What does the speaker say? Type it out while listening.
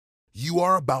You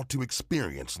are about to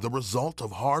experience the result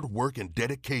of hard work and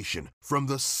dedication from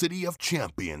the City of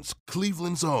Champions,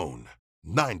 Cleveland's own,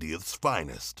 90th's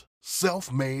finest.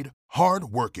 Self-made,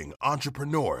 hard-working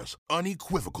entrepreneurs,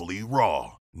 unequivocally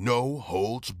raw, no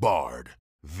holds barred.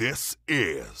 This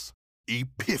is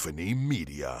Epiphany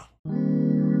Media.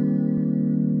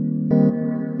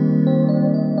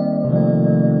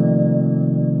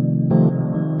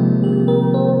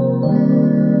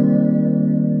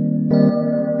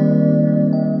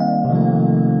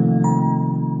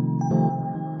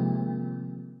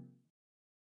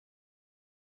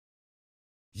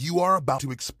 You are about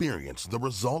to experience the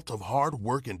result of hard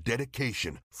work and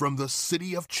dedication from the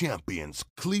City of Champions,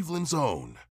 Cleveland's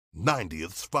own,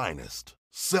 90th's finest.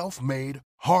 Self-made,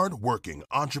 hard-working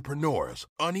entrepreneurs,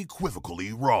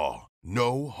 unequivocally raw,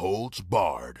 no holds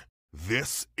barred.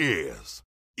 This is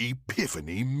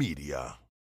Epiphany Media.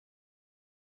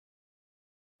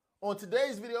 On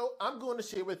today's video, I'm going to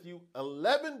share with you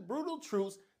 11 brutal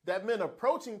truths that men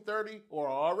approaching 30 or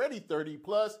already 30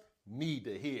 plus need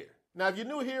to hear. Now, if you're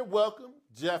new here, welcome.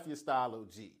 Jeff, your Style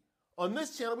OG. On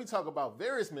this channel, we talk about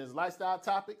various men's lifestyle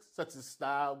topics such as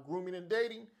style, grooming, and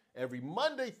dating every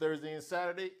Monday, Thursday, and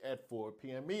Saturday at 4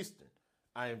 p.m. Eastern.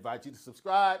 I invite you to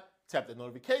subscribe, tap the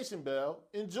notification bell,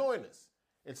 and join us.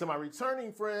 And to my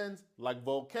returning friends like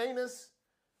Volcanus,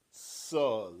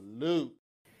 salute.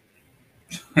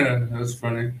 That's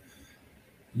funny.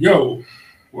 Yo,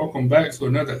 welcome back to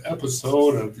another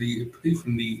episode of the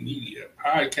Epiphany Media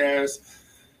Podcast.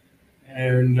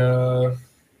 And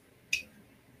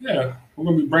yeah, we're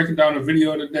going to be breaking down a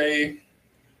video today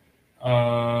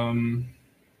of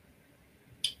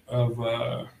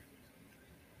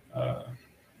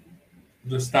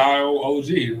the Style OG.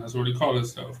 That's what he called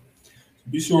himself.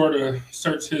 Be sure to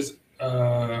search his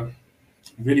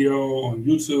video on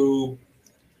YouTube,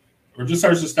 or just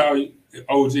search the Style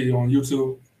OG on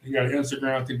YouTube. He got an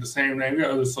Instagram, I think the same name. We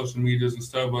got other social medias and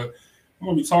stuff, but I'm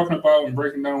going to be talking about and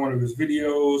breaking down one of his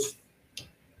videos.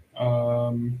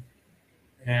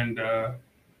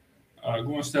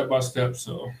 Going step by step.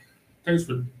 So thanks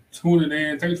for tuning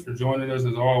in. Thanks for joining us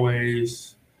as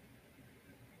always.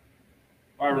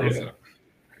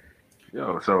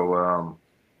 Yo, so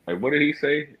like, what did he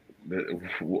say?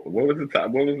 What was the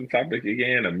topic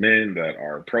again? Of men that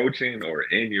are approaching or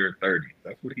in your 30s.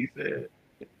 That's what he said.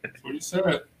 That's what he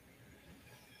said.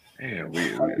 Damn, I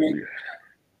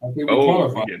think we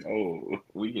qualify.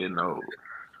 We getting old.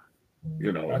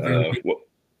 You know,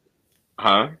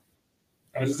 I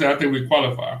just said I think we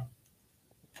qualify.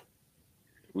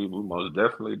 We most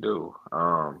definitely do.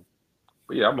 But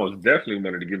yeah, I most definitely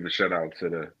wanted to give a shout out to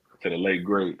the late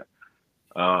great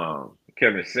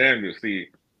Kevin Samuels. See,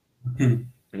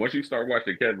 once you start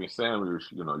watching Kevin Samuels,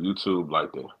 you know, YouTube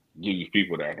like to give you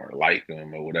people that are like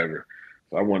him or whatever.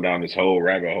 So I went down this whole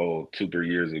rabbit hole 2-3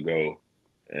 years ago,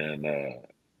 and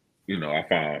you know, I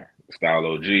found Style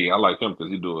OG. I like him because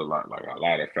he do a lot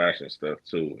of fashion stuff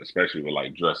too, especially with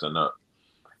like dressing up.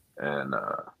 And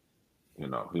you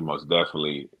know, he most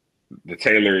definitely my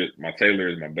tailor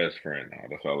is my best friend now.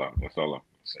 That's all I'm gonna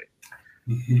say.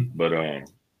 But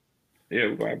yeah,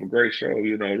 we're gonna have a great show.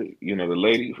 You know, the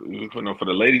ladies, for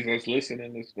the ladies that's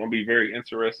listening, it's gonna be very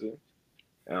interesting.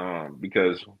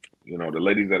 Because you know, the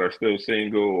ladies that are still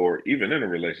single or even in a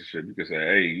relationship, you can say,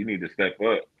 hey, you need to step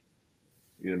up.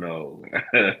 You know,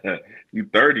 you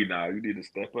 30 now, you need to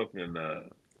step up and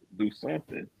do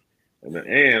something.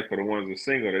 And for the ones that are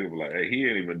single, they be like, hey, he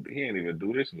ain't even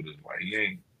do this with his wife. He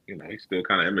ain't, you know, he's still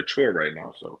kind of immature right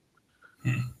now. So,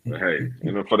 but hey,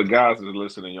 you know, for the guys that are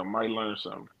listening, you might learn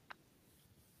something.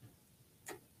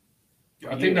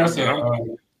 I think that's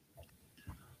go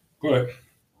ahead.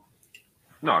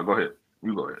 No, go ahead.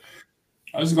 You go ahead.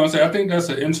 I was just gonna say, I think that's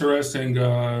an interesting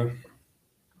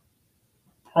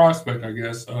prospect, I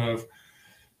guess, of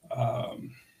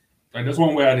like that's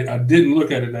one way I didn't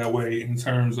look at it that way in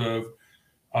terms of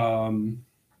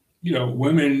you know,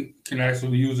 women can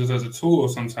actually use this as a tool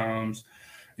sometimes.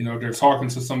 You know, they're talking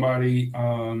to somebody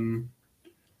and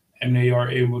they are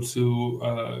able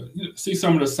to see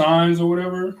some of the signs or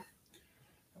whatever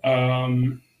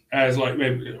as like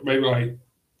maybe like,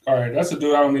 all right, that's a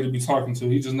dude I don't need to be talking to.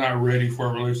 He's just not ready for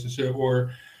a relationship,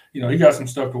 or you know, he got some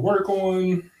stuff to work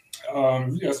on.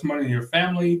 If you got somebody in your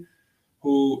family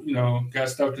who, you know, got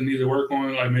stuff to need to work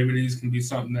on, like maybe these can be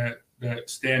something that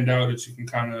stand out that you can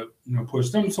kind of, you know, push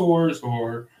them towards,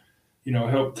 or, you know,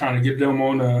 help kind of get them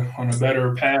on a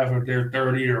better path if they're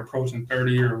 30 or approaching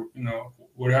 30 or, you know,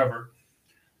 whatever.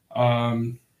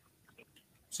 So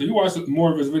you watch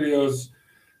more of his videos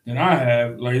than I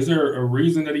have. Like, is there a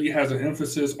reason that he has an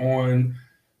emphasis on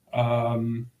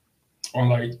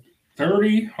like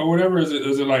 30 or whatever? Is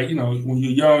it like, when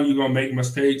you're young, you're gonna make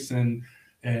mistakes and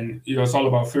it's all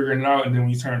about figuring it out, and then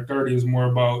when you turn 30, it's more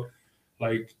about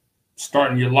like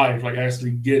starting your life, like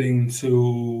actually getting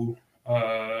to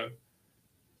like,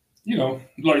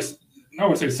 I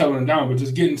would say settling down, but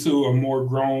just getting to a more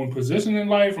grown position in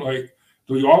life. Like,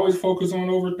 do you always focus on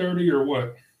over 30 or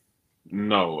what?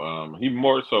 No, he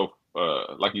more so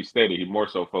like you stated, he more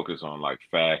so focused on like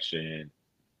fashion,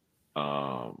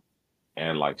 um,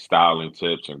 and like styling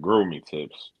tips and grooming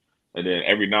tips. And then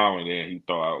every now and then he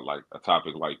throw out like a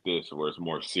topic like this where it's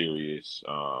more serious,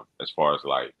 as far as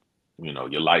like,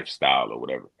 your lifestyle or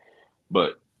whatever.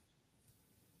 But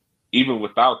even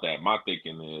without that, my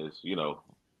thinking is,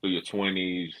 through your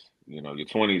 20s, your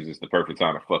 20s is the perfect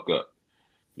time to fuck up,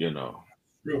 you know.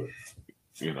 Sure.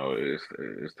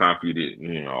 It's time for you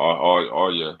to,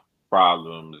 all your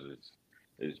problems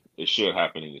it should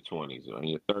happen in your 20s. In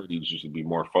your 30s, you should be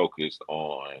more focused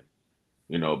on,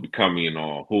 becoming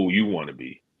on who you want to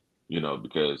be,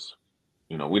 because,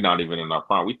 we're not even in our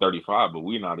prime. We're 35, but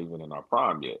we're not even in our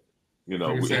prime yet.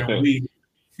 You said we.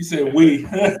 You said we.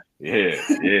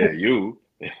 Yeah, you.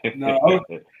 No,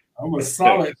 I'm a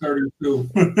solid 32.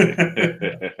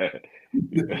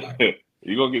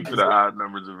 You're going to get to the odd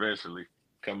numbers eventually,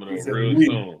 coming up real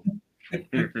soon.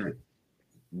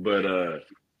 But,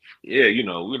 yeah,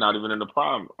 we're not even in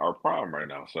our prime right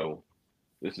now. So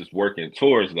this is working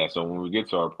towards that. So when we get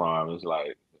to our prime, it's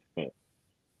like,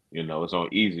 it's on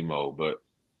easy mode. But,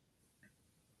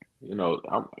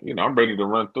 I'm ready to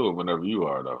run through it whenever you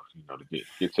are, though, to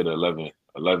get to the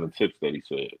 11 tips that he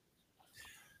said.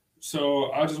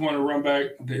 So I just want to run back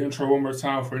the intro one more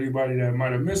time for anybody that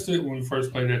might have missed it when we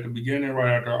first played it at the beginning,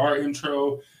 right after our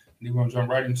intro. And we're going to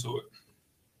jump right into it.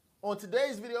 On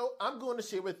today's video, I'm going to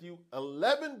share with you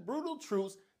 11 brutal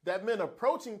truths that men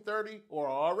approaching 30 or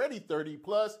already 30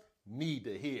 plus need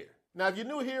to hear. Now, if you're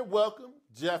new here, welcome.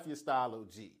 Jeff, your Style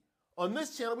OG. On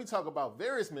this channel, we talk about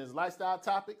various men's lifestyle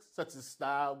topics such as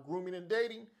style, grooming, and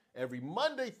dating every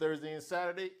Monday, Thursday, and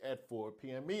Saturday at 4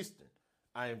 p.m. Eastern.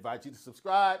 I invite you to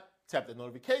subscribe, tap the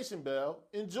notification bell,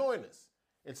 and join us.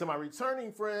 And to my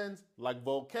returning friends like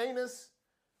Volcanus,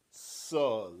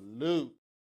 salute.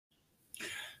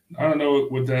 I don't know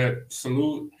what that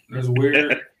salute, that's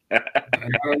weird. I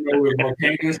don't know what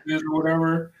Volcanus is or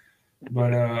whatever,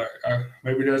 but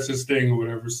maybe that's his thing or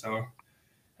whatever, so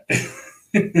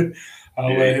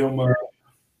I'll let him,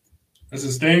 that's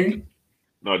his thing?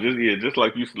 No, just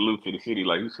like you salute to the city,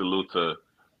 like you salute to,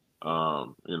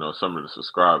 some of the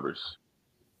subscribers.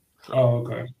 So. Oh,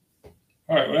 okay.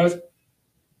 All right, well,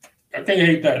 I can't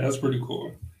hate that. That's pretty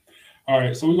cool. All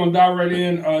right, so we're going to dive right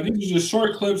in. These are just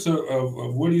short clips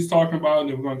of what he's talking about, and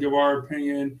then we're going to give our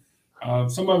opinion.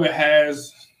 Some of it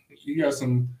you got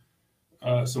some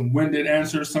winded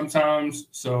answers sometimes,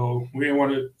 so we didn't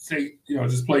want to say,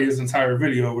 just play his entire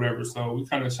video or whatever, so we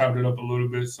kind of chopped it up a little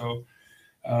bit. So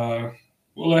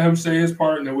we'll let him say his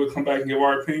part, and then we'll come back and give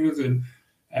our opinions. And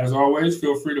as always,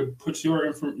 feel free to put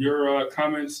your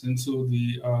comments into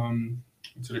the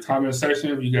comment section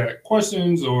if you got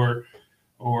questions or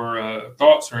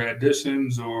thoughts or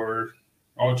additions or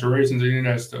alterations, any of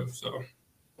that stuff. So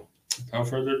without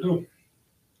further ado,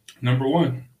 number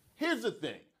one. Here's the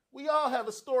thing. We all have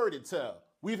a story to tell.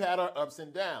 We've had our ups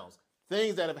and downs,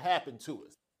 things that have happened to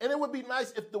us. And it would be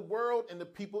nice if the world and the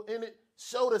people in it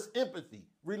showed us empathy,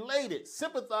 related,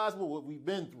 sympathized with what we've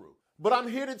been through. But I'm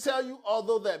here to tell you,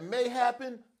 although that may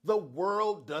happen, the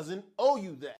world doesn't owe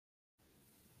you that.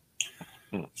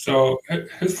 So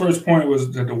his first point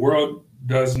was that the world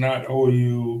does not owe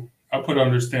you, I put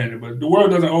understanding, but the world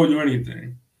doesn't owe you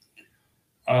anything.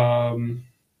 I'll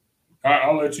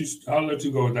let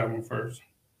you go with that one first.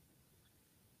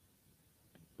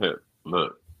 Yeah,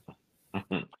 look,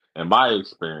 in my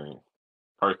experience,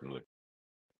 personally,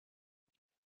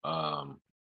 the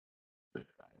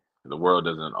world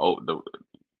doesn't owe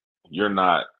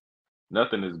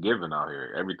nothing is given out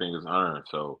here. Everything is earned.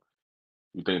 So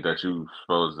you think that you're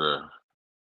supposed to,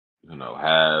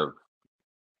 have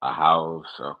a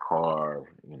house, a car,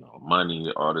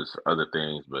 money, all this other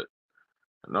things, but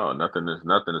no, nothing is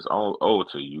owed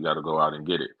to you. You got to go out and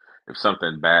get it. If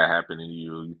something bad happened to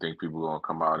you, you think people are gonna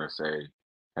come out and say,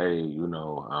 "Hey,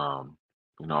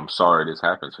 I'm sorry this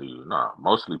happened to you." Nah,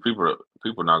 mostly people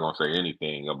not gonna say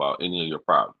anything about any of your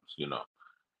problems.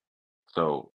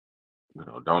 So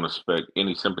don't expect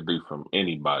any sympathy from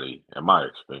anybody. In my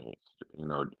experience,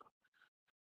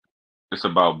 it's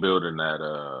about building that.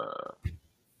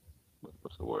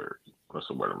 What's the word? What's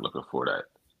the word I'm looking for? That.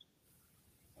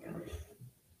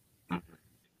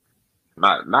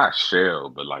 Not shell,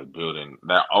 but like building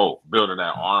that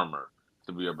armor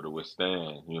to be able to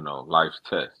withstand, life's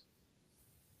test.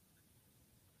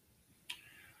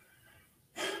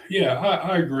 Yeah,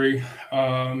 I agree.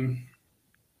 I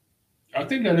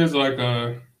think that is like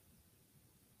the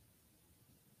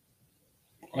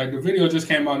video just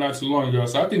came out not too long ago,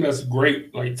 so I think that's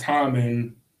great, like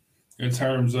timing in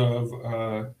terms of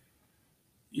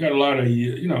you got a lot of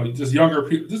just younger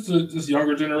people, just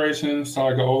younger generation.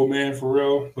 Sound like an old man for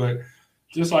real, but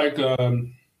just like a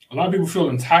lot of people feel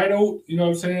entitled. You know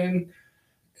what I'm saying?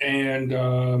 And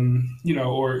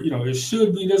or it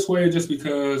should be this way just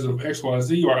because of X, Y,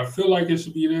 Z, or I feel like it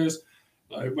should be this,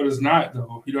 but it's not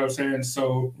though. You know what I'm saying?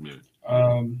 So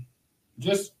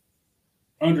just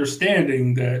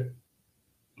understanding that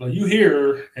like you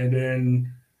hear and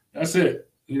then that's it.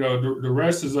 The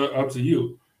rest is up to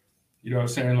you. You know what I'm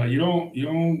saying? Like you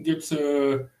don't get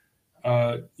to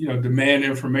demand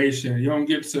information. You don't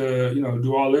get to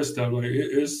do all this stuff. Like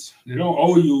they don't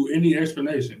owe you any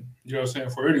explanation. You know what I'm saying?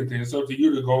 For anything, it's up to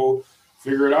you to go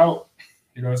figure it out.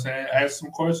 You know what I'm saying? Ask some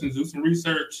questions, do some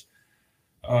research.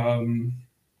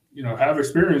 Have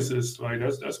experiences. Like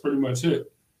that's pretty much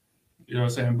it. You know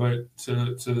what I'm saying? But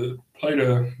to play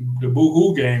the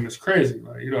boo-hoo game is crazy.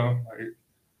 Like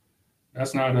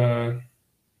that's not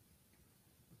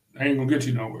ain't gonna get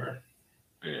you nowhere.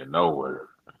 Yeah, nowhere.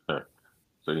 So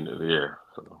so you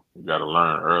got to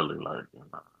learn early. Like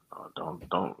don't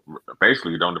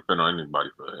depend on anybody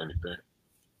for anything.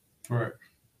 Right.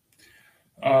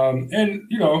 And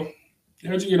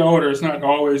as you get older, it's not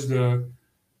always the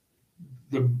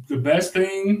best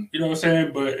thing. You know what I'm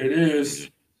saying? But it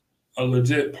is a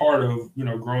legit part of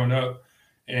growing up,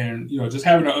 and just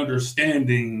having an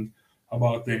understanding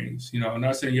about things. I'm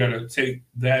not saying you got to take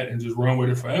that and just run with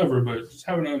it forever, but just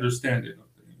having an understanding of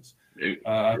things.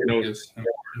 I think it's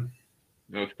important.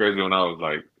 It's crazy when I was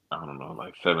like, I don't know,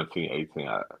 like 17, 18,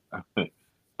 I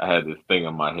had this thing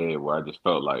in my head where I just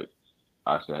felt like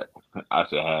I should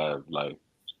have like,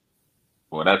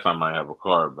 well, that time I didn't have a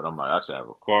car, but I'm like, I should have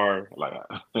a car. Like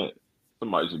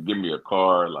somebody should give me a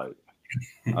car. Like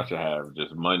I should have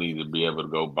just money to be able to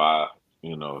go buy,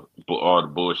 all the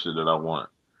bullshit that I want.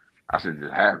 I should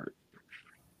just have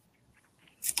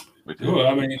it.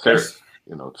 I mean,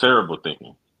 terrible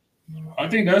thinking. I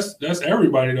think that's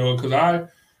everybody though, because I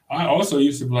also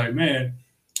used to be like, man,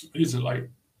 I used to like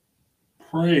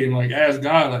pray and like ask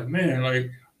God, like, man,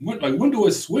 like when do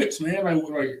it switch, man? Like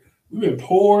we've been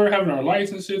poor, having our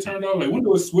lights and shit turned off. Like when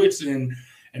do it switch? And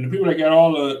the people that got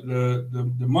all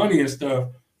the money and stuff,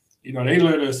 they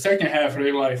live the second half of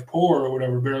their life poor or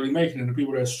whatever, barely making it. And the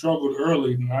people that struggled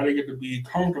early, now they get to be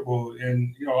comfortable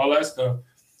and all that stuff.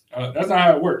 That's not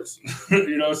how it works.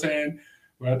 You know what I'm saying?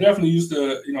 But I definitely used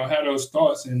to, have those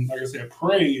thoughts and, like I said,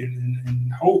 pray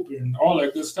and hope and all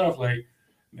that good stuff. Like,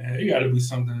 man, it got to be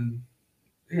something.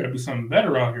 It got to be something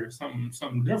better out here.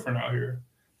 Something different out here.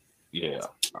 Yeah,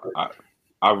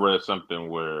 I read something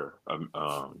where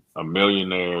a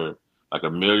millionaire,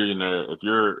 if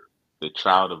you're the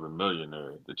child of a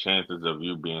millionaire, the chances of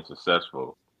you being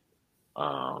successful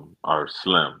are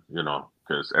slim.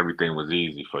 Because everything was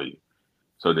easy for you.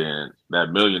 So then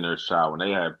that millionaire's child, when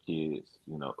they have kids,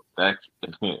 that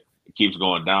it keeps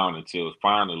going down until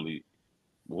finally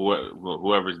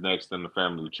whoever's next in the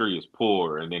family tree is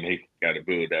poor, and then they got to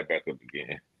build that back up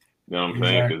again. You know what I'm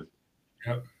saying?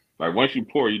 Because like once you're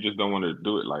poor, you just don't want to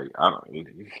do it. Like I don't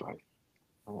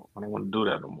want to do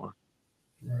that no more.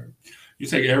 Right. You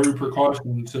take every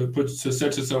precaution to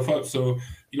set yourself up so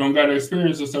you don't got to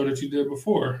experience the stuff that you did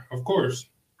before. Of course.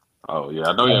 Oh yeah,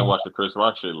 I know you didn't watch the Chris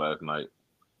Rock shit last night.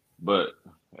 But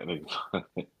he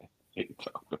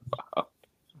talking about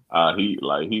he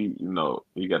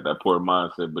got that poor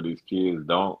mindset, but his kids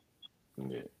don't.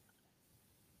 Yeah.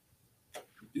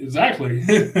 Exactly.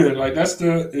 Like that's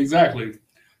a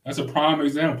prime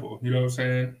example. You know what I'm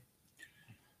saying?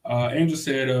 Angel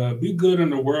said, "Be good in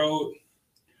the world.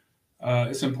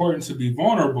 It's important to be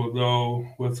vulnerable though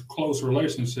with close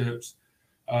relationships."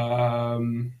 I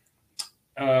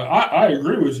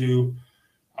agree with you.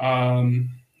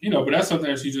 But that's something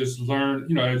that you just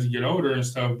learn, as you get older and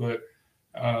stuff. But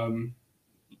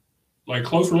like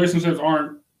close relationships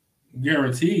aren't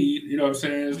guaranteed. You know what I'm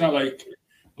saying? It's not like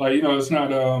it's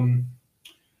not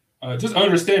just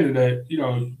understanding that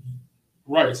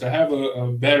right. So have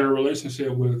a better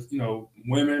relationship with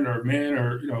women or men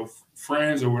or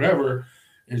friends or whatever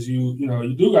is you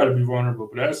do got to be vulnerable.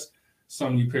 But that's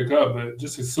something you pick up. But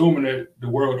just assuming that the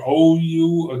world owes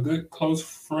you a good close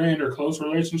friend or close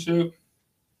relationship.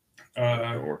 It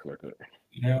don't work like that.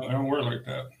 Yeah, it don't work like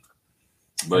that.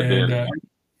 But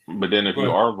then if you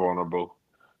are vulnerable,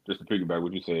 just to piggyback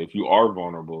what you say, if you are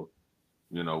vulnerable,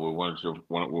 with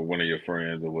one of your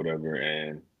friends or whatever,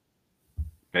 and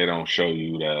they don't show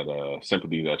you that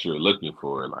sympathy that you're looking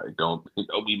for. Like, don't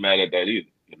be mad at that either.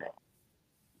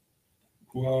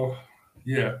 Well,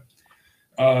 yeah.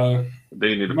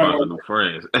 They need to find some new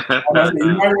friends. You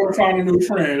might want to find a new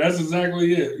friend. That's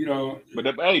exactly it. But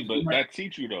that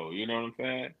teach you though. You know what I'm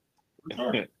saying?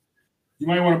 Sure. You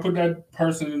might want to put that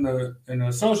person in the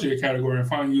associate category and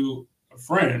find you a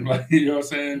friend. Like, you know what I'm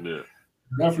saying? Yeah.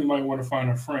 Definitely might want to find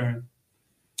a friend.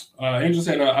 Angel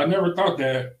said, I never thought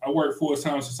that. I worked full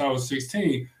time since I was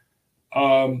 16.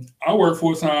 I worked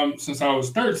full time since I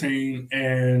was 13,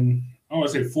 and I don't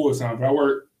want to say full time, but I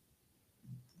worked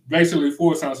basically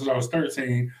full time since I was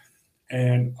 13,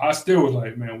 and I still was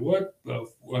like, man, what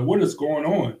is going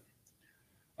on?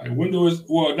 Like,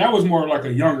 that was more like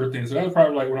a younger thing. So that was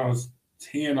probably like when I was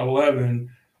 10, 11,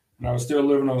 and I was still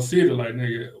living on Cedar. Like,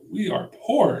 nigga, we are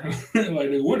poor. Like,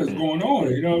 what is going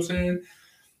on? You know what I'm saying?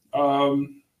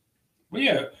 But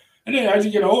yeah, and then as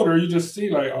you get older, you just see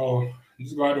like, oh, you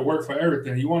just gonna have to work for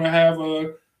everything. You want to have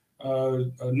a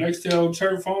Nextel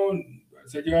church phone?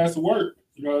 Take your ass to work.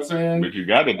 You know what I'm saying? But you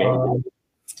got it though.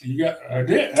 I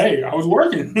did. Hey, I was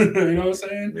working. You know what I'm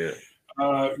saying? Yeah.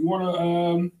 You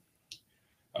want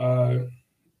to.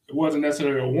 It wasn't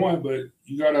necessarily a want, but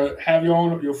you gotta have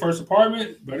your first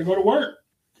apartment. Better go to work.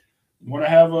 You want to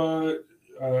have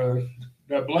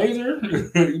that blazer?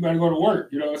 You better go to work.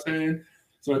 You know what I'm saying?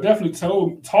 So it definitely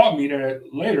taught me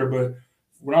that later. But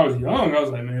when I was young, I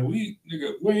was like, man, we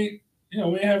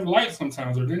ain't have lights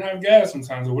sometimes, or didn't have gas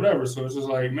sometimes, or whatever. So it's just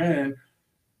like, man,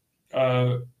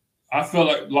 I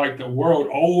felt like the world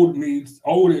owed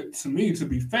it to me to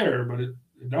be fair, but it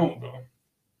don't though.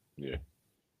 Yeah.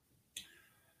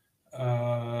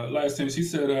 Last thing she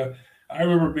said, I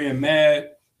remember being mad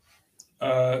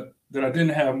that I didn't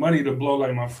have money to blow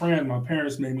like my friend. My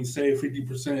parents made me save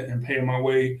 50% and pay my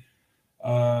way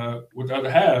with the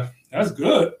other half. That's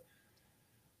good.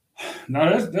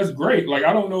 No, that's great. Like,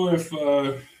 I don't know if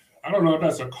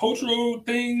that's a cultural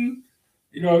thing,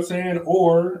 you know what I'm saying,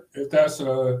 or if that's just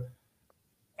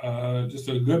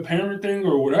a good parent thing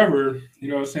or whatever, you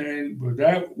know what I'm saying. But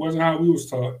that wasn't how we was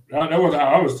taught. That wasn't how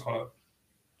I was taught.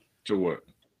 To what?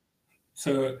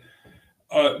 To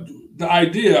the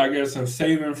idea, I guess, of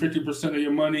saving 50% of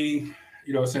your money,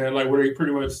 you know what I'm saying, like where they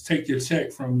pretty much take your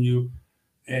check from you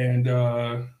and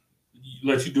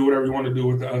let you do whatever you want to do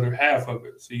with the other half of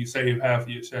it. So you save half of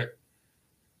your check.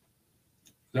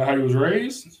 Is that how you was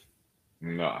raised?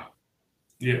 Nah.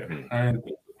 Yeah, I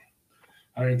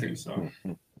didn't think so.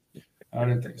 I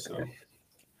didn't think so.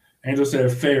 Angel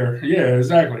said fair. Yeah,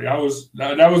 exactly. That was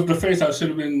the face I should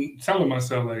have been telling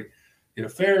myself, like, yeah,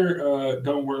 fair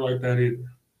don't work like that either.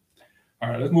 All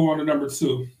right, let's move on to number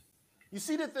 2. You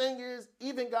see, the thing is,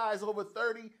 even guys over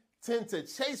 30 tend to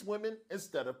chase women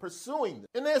instead of pursuing them.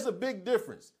 And there's a big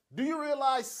difference. Do you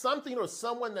realize something or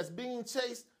someone that's being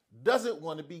chased doesn't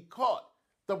want to be caught?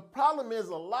 The problem is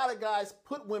a lot of guys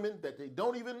put women that they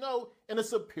don't even know in a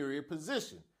superior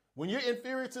position. When you're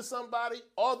inferior to somebody,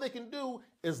 all they can do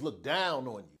is look down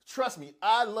on you. Trust me,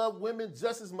 I love women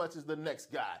just as much as the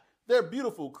next guy. They're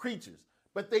beautiful creatures,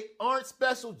 but they aren't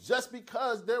special just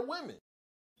because they're women.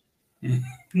 That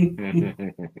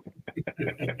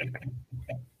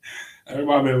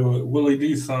reminds me of a Willie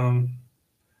D song.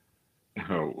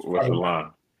 Oh, what's the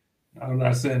line? I'm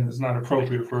not saying it's not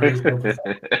appropriate for this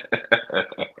episode.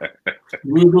 If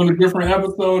we were doing a different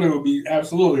episode, it would be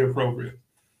absolutely appropriate.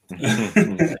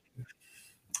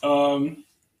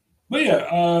 But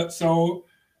yeah, so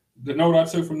the note I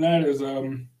took from that is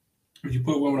if you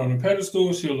put women on a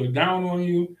pedestal, she'll look down on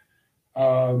you.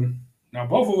 Now,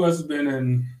 both of us have been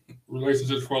in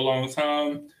relationships for a long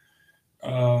time.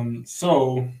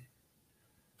 So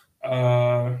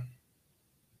I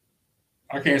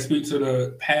can't speak to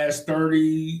the past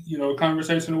 30,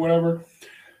 conversation or whatever.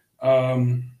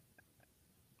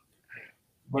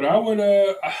 But I would,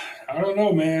 I don't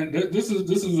know, man. This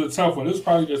is a tough one. This is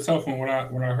probably a tough one when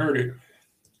I heard it,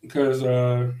 because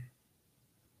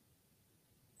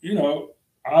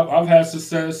I've had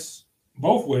success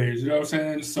both ways. You know what I'm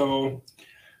saying? So,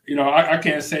 I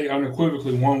can't say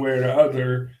unequivocally one way or the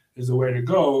other is the way to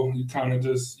go. You kind of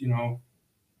just,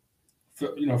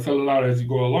 fill it out as you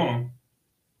go along.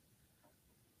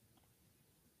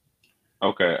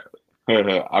 Okay.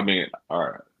 I mean, all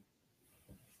right.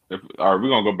 All right, we're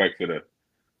gonna go back to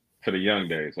the young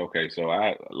days. Okay, so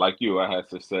I had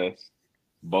success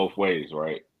both ways,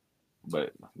 right?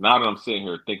 But now that I'm sitting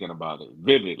here thinking about it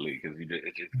vividly, because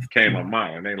it just came to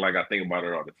mind. It ain't like I think about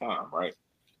it all the time, right?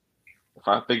 If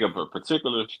I think of a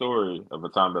particular story of a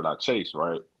time that I chased,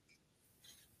 right?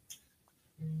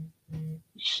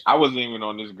 I wasn't even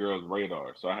on this girl's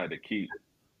radar, so I had to keep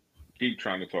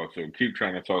trying to talk to her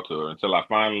until I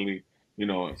finally,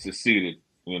 succeeded,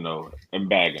 in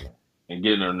bagging her and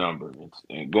getting her number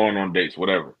and going on dates,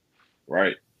 whatever.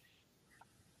 Right.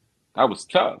 That was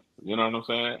tough. You know what I'm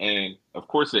saying? And of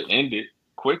course it ended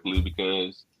quickly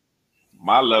because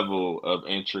my level of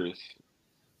interest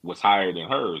was higher than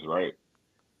hers, right?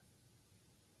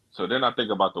 So then I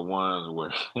think about the ones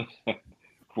where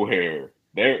where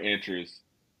their interest,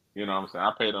 you know what I'm saying?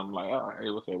 I paid them like, oh, hey,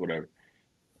 what's up, whatever.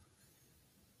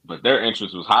 But their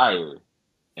interest was higher,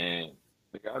 and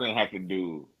I didn't have to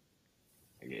do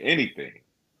anything.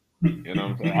 You know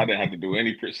what I'm saying? I didn't have to do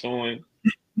any pursuing,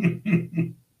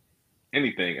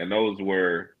 anything. And those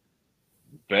were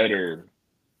better,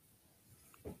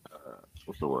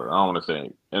 what's the word? I don't want to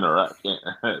say interact.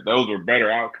 Those were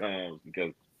better outcomes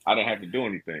because I didn't have to do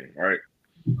anything, right?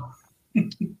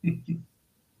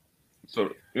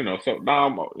 So, so now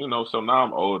I'm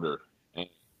older, and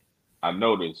I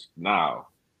notice now,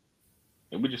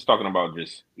 and we're just talking about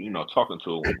just, talking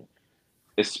to a woman,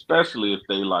 especially if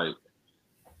they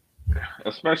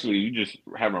especially you just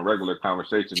having a regular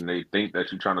conversation and they think that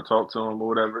you're trying to talk to them or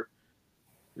whatever.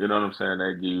 You know what I'm saying?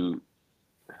 They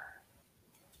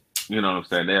you know what I'm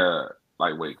saying? They're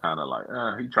lightweight, kind of like,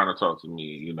 he's trying to talk to me,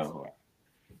 you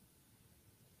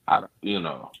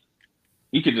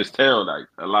can just tell like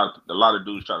a lot of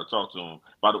dudes try to talk to him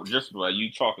just by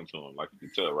you talking to him, like you can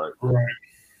tell, right? Right.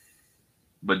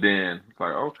 But then it's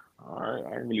like, oh, all right,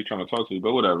 I ain't really trying to talk to you,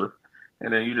 but whatever.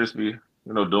 And then you just be,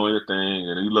 doing your thing,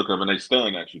 and then you look up and they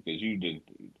staring at you because you didn't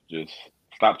just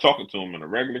stop talking to them in a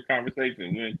regular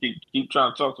conversation. You didn't keep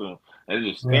trying to talk to them, and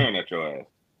they're just staring at your ass,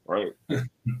 right?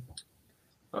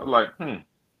 I'm like,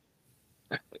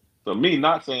 So me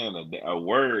not saying a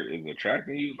word is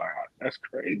attracting you, like that's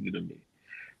crazy to me.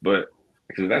 But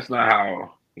because that's not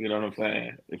how, you know what I'm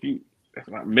saying? That's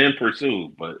not men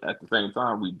pursue, but at the same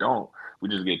time we don't. We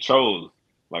just get chose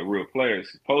like real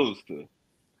players supposed to.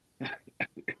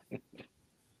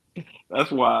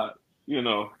 That's why,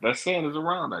 that saying is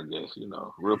around, I guess,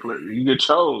 real players. You get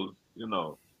chose,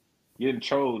 getting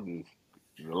chose is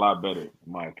a lot better, in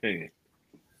my opinion.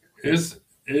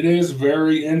 It is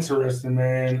very interesting,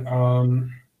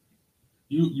 man.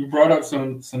 You brought up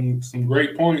some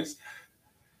great points.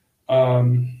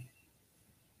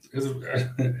 It's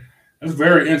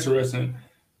very interesting.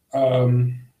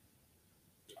 I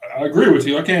agree with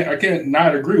you. I can't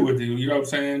not agree with you. You know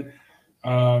what I'm saying?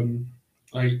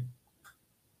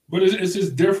 But it's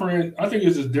just different. I think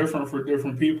it's just different for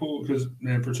different people because,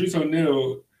 man, Patrice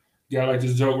O'Neal got like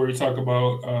this joke where he talk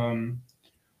about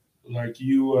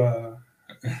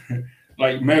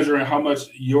like measuring how much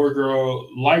your girl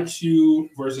likes you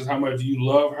versus how much you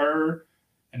love her,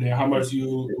 and then how much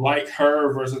you like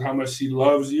her versus how much she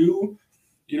loves you.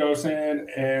 You know what I'm saying?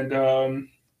 And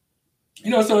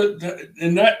so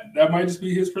that might just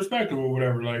be his perspective or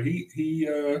whatever. Like he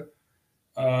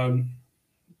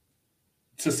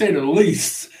to say the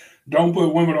least, don't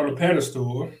put women on a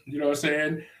pedestal. You know what I'm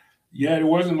saying? Yeah, it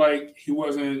wasn't like he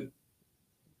wasn't,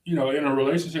 in a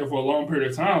relationship for a long period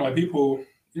of time. Like people,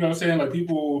 you know what I'm saying? Like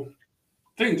people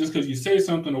think just because you say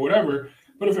something or whatever,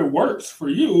 but if it works for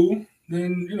you,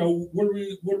 then what are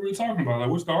we talking about?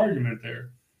 Like, what's the argument there?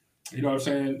 You know what I'm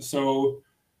saying? So,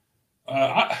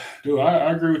 I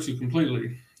agree with you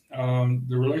completely. The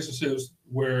relationships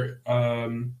where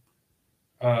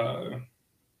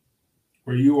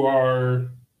you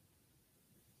are,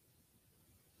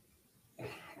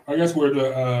 I guess, where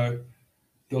the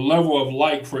level of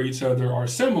like for each other are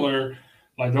similar,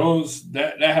 like those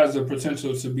that has the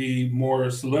potential to be more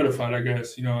solidified, I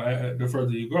guess, the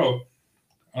further you go.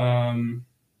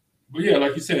 But yeah,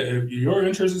 like you said, if your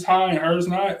interest is high and hers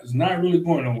not, it's not really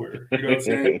going nowhere. You know what I'm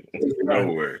saying?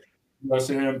 Nowhere. You know what I'm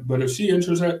saying? But if she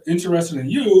interested in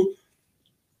you,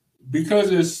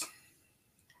 because it's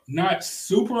not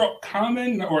super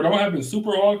common or don't happen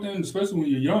super often, especially when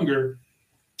you're younger.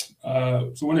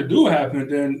 So when it do happen,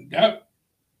 then that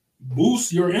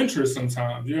boosts your interest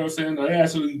sometimes. You know what I'm saying? They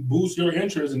actually boost your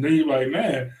interest, and then you're like,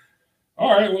 man,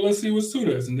 all right, well, let's see what's to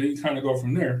this. And then you kind of go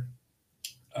from there.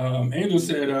 Angel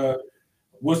said,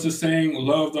 what's the saying?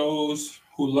 Love those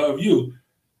who love you.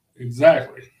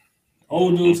 Exactly.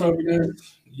 Old dude told me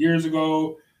this years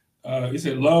ago. He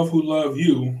said, love who love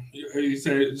you. He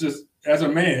said, just as a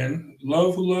man,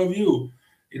 love who love you.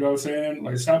 You know what I'm saying?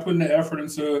 Like, stop putting the effort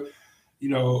into,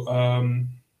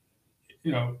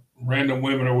 random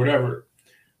women or whatever.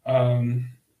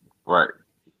 Right.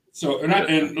 So, and let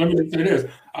me just say this.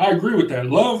 I agree with that.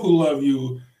 Love who love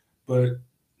you, but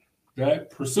that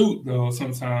pursuit, though,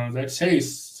 sometimes, that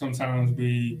chase sometimes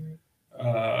be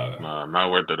Nah,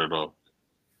 not worth it at all.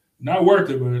 Not worth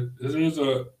it, but it is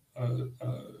a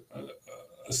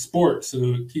sport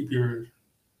to keep your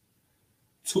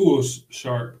tools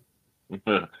sharp.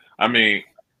 I mean,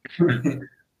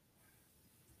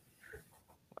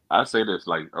 I say this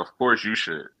like, of course you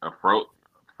should approach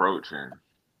and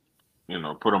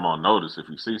put them on notice if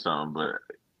you see something. But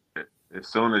as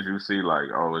soon as you see like,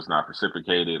 oh, it's not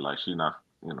reciprocated, like she not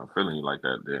feeling you like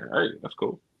that, then hey, that's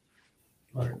cool.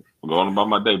 Right. Go on about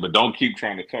my day, but don't keep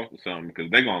trying to talk to something because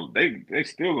they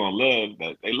still gonna love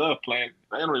that. They love playing.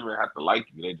 They don't even have to like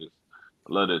you. They just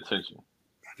love the attention.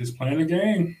 Just playing the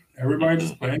game. Everybody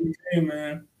just playing the game,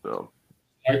 man. So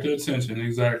like the attention,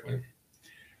 exactly.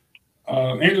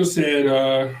 Angel said,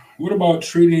 "What about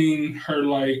treating her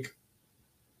like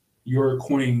your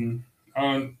queen?"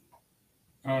 I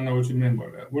don't know what you meant by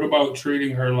that. What about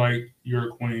treating her like your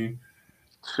queen?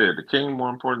 Shit, the king more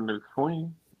important than the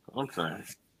queen. I'm saying.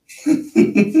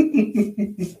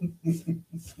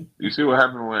 You see what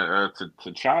happened when to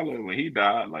T'Challa when he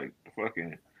died? Like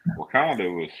fucking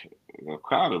Wakanda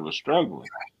was struggling.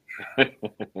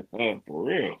 For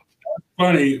real.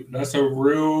 Funny. That's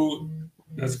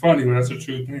funny, but that's a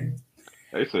true thing.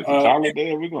 They said T'Challa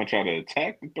dead. We're gonna try to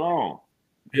attack the throne.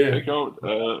 Yeah.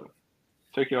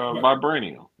 Take your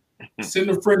vibranium. Send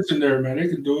the French in there, man. They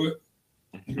can do it.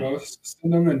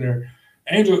 Send them in there.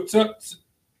 Angel,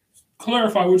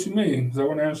 clarify what you mean, because I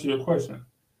want to answer your question.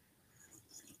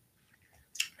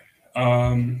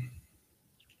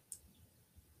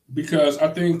 Because I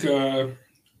think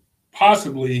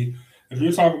possibly if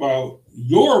you're talking about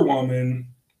your woman,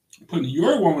 putting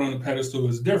your woman on a pedestal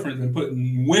is different than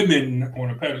putting women on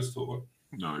a pedestal.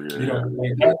 No, yeah.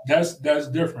 Like that's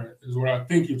different, is what I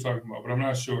think you're talking about, but I'm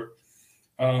not sure.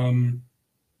 Putting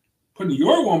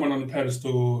your woman on the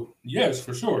pedestal, yes,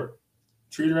 for sure.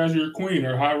 Treat her as your queen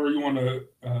or however you want to,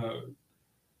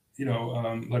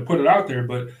 like put it out there.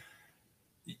 But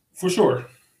for sure,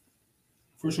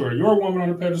 your woman on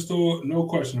the pedestal, no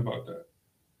question about that.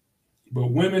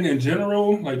 But women in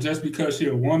general, like just because she's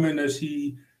a woman that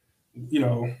she,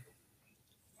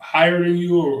 higher than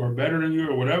you or better than you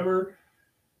or whatever,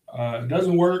 it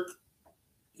doesn't work,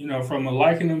 from a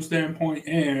liking them standpoint,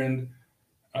 and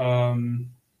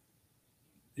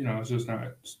it's just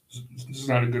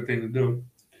not a good thing to do.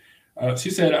 She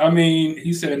said,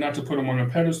 he said not to put him on a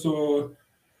pedestal,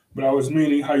 but I was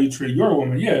meaning how you treat your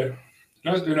woman. Yeah.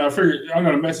 And I figured, I'm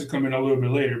going to message come in a little bit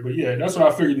later, but yeah, that's what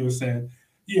I figured you were saying.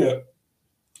 Yeah.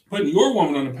 Putting your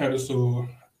woman on a pedestal,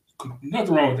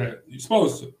 nothing wrong with that. You're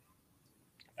supposed to.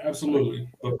 Absolutely.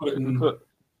 But putting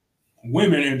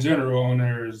women in general on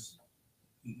there is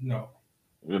no.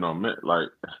 Like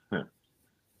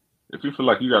if you feel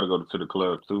like you got to go to the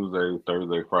club Tuesday,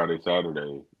 Thursday, Friday,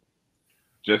 Saturday,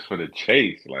 just for the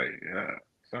chase, like,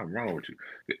 something wrong with you.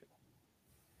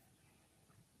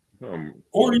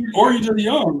 Or you're just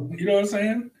young, you know what I'm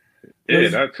saying? Yeah,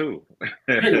 that too.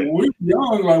 When we're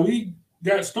young, like we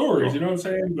got stories, you know what I'm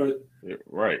saying? But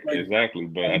right, like, exactly.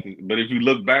 But if you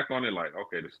look back on it, like,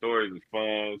 okay, the stories is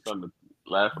fun, something to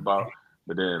laugh about.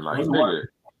 But then, like, nigga,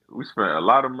 we spent a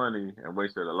lot of money and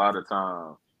wasted a lot of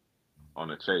time on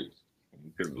the chase.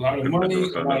 A lot of money,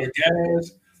 a lot of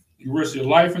gas. You risk your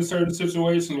life in certain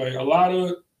situations, like a lot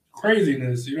of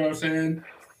craziness. You know what I'm saying?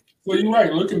 So you're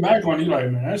right. Looking back on it, you're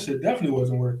like, man, that shit definitely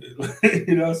wasn't worth it.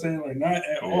 You know what I'm saying? Like, not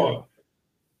at all.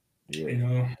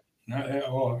 Yeah. Not at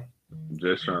all.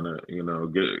 Just trying to,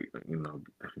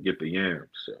 get the yams.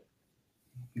 So.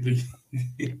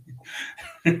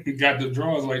 Got the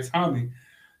draws like Tommy.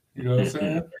 You know what I'm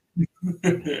saying?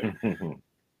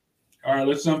 All right,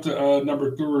 let's jump to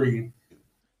number 3.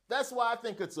 That's why I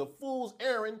think it's a fool's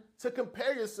errand to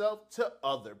compare yourself to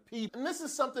other people. And this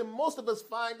is something most of us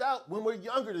find out when we're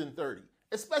younger than 30,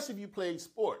 especially if you played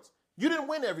sports. You didn't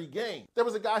win every game. There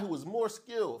was a guy who was more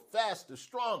skilled, faster,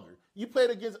 stronger. You played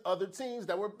against other teams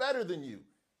that were better than you.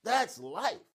 That's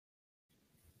life.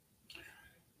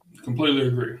 Completely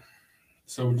agree.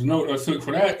 So the note I took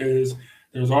for that is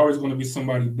there's always going to be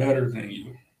somebody better than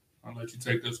you. I'll let you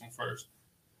take this one first.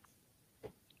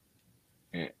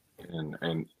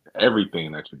 And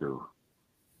everything that you do,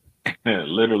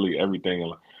 literally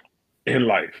everything in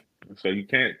life. So you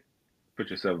can't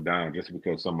put yourself down just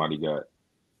because somebody got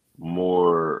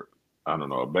more,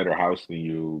 a better house than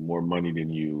you, more money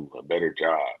than you, a better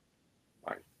job.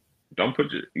 Like, don't put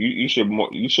you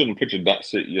shouldn't put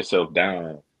yourself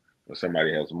down when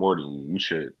somebody has more than you. You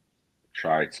should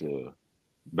try to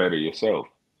better yourself.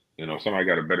 If somebody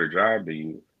got a better job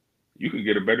than you could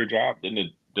get a better job than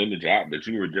the job that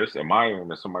you were just admiring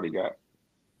that somebody got,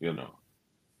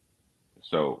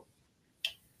 So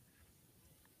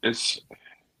it's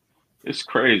It's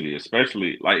crazy,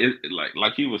 especially like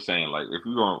he was saying, like if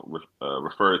you're gonna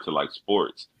refer to like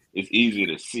sports, it's easy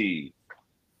to see.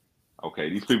 Okay,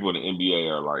 these people in the NBA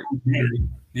are like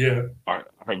Yeah. are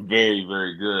very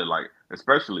very good. Like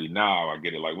especially now, I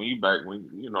get it. Like when you back when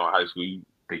you know in high school, you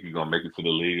think you're gonna make it to the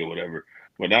league or whatever.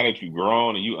 But now that you've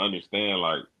grown and you understand,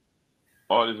 like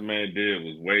all this man did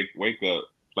was wake up,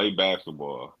 play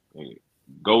basketball, and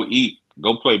go eat,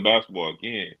 go play basketball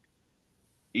again,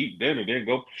 eat dinner, then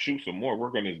go shoot some more,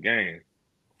 work on his game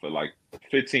for like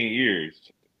 15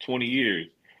 years, 20 years.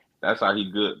 That's how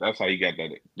he good. That's how he got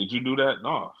that. Did you do that?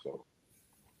 No. So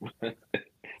Yeah.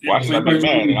 why So should I he be plays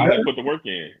mad? And I better. didn't put the work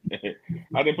in.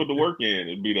 I didn't put the work in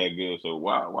and be that good. So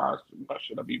why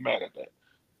should I be mad at that?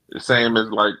 The same as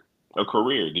like a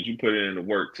career. Did you put in the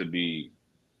work to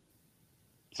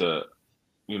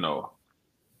you know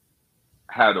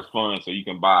have the fun so you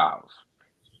can buy a house?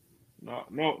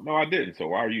 No, I didn't. So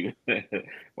why are you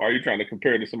trying to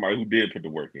compare to somebody who did put the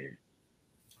work in?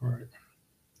 Right.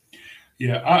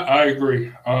 Yeah, I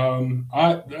agree.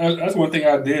 That's one thing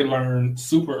I did learn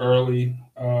super early,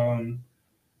 and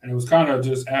it was kind of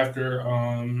just after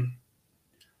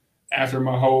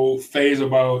my whole phase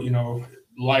about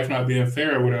life not being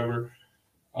fair or whatever,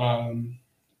 um,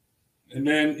 and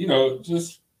then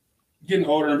just getting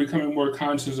older and becoming more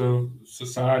conscious of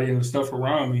society and the stuff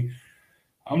around me.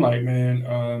 I'm like, man,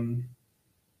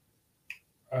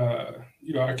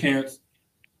 I can't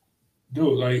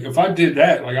do it. Like if I did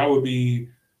that, like I would be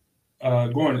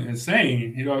going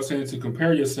insane. You know what I'm saying? To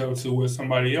compare yourself to what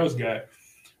somebody else got,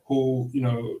 who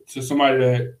to somebody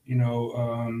that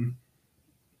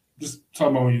just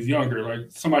talking about when he was younger,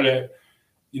 like somebody that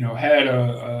had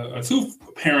a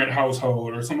two-parent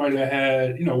household, or somebody that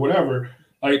had whatever.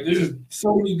 Like there's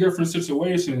so many different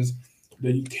situations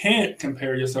that you can't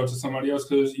compare yourself to somebody else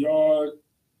because y'all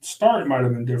start might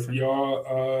have been different.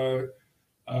 Y'all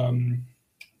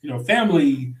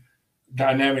family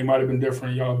dynamic might have been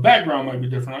different. Y'all background might be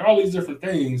different. Like all these different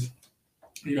things.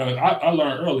 I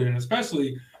learned earlier, and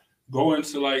especially going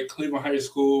to like Cleveland high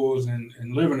schools and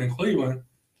living in Cleveland.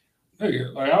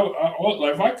 Nigga, like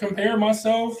if I compare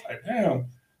myself, like damn,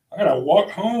 I gotta walk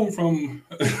home from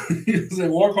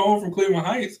walk home from Cleveland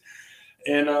Heights,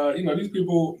 and these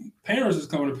people parents is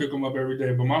coming to pick them up every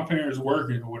day, but my parents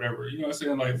working or whatever. You know what I'm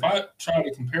saying? Like if I try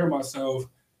to compare myself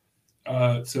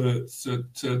to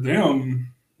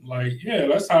them, like yeah,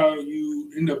 that's how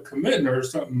you end up committing or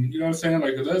something. You know what I'm saying?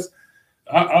 Like 'cause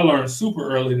I learned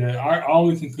super early that I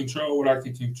only can control what I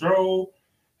can control.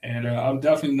 And I'm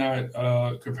definitely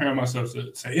not comparing myself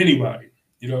to anybody.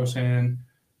 You know what I'm saying?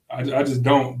 I just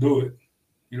don't do it.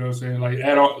 You know what I'm saying? Like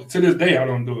at all to this day, I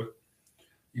don't do it.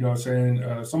 You know what I'm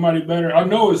saying? Somebody better. I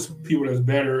know it's people that's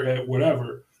better at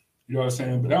whatever. You know what I'm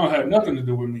saying? But that don't have nothing to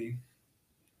do with me.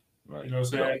 Right. You know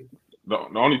what I'm saying? The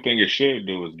only thing it should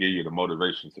do is give you the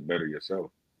motivation to better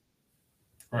yourself.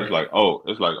 Right. It's like,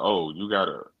 you got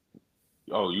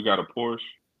a Porsche.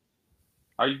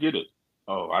 How you get it?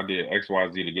 Oh, I did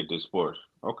XYZ to get this Porsche.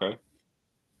 Okay.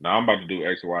 Now I'm about to do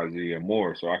XYZ and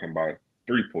more so I can buy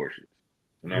 3 Porsches.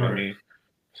 You know what I Right. mean?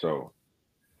 So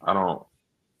I don't,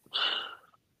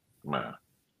 man.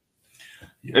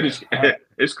 It Yeah. is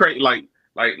it's crazy. Like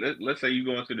let's say you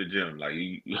go into the gym, like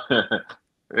you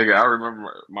nigga, I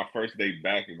remember my first day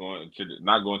back and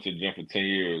not going to the gym for 10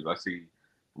 years. I see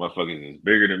motherfuckers is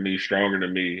bigger than me, stronger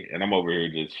than me, and I'm over here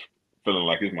just feeling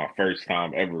like it's my first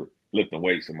time ever lifting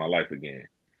weights in my life again.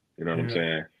 You know what I'm Yeah.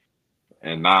 saying?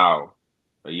 And now,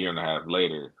 a year and a half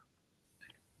later,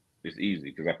 it's easy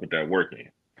because I put that work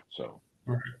in. So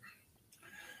Right.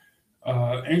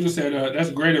 Angel said,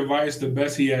 that's great advice, the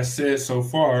best he has said so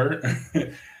far.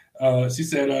 She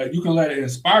said, you can let it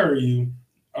inspire you.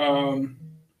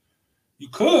 You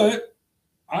could.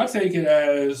 I take it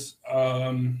as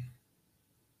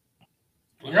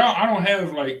like I don't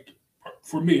have like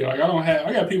for me like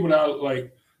I got people that I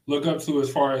like look up to as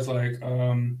far as like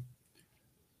man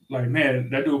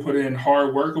that dude put in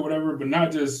hard work or whatever, but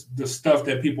not just the stuff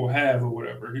that people have or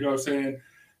whatever. You know what I'm saying?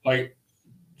 Like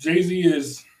Jay-Z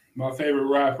is my favorite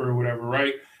rapper or whatever,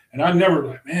 right? And I never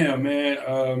like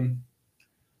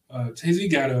Jay-Z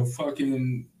got a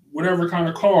fucking whatever kind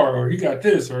of car or he got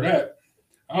this or that.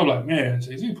 I'm like, man,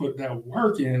 Jay-Z put that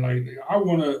work in. Like,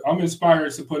 I'm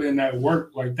inspired to put in that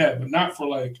work like that, but not for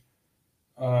like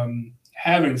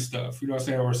having stuff, you know what I'm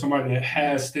saying? Or somebody that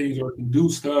has things or can do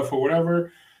stuff or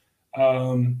whatever.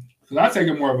 Because I take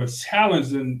it more of a challenge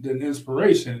than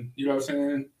inspiration, you know what I'm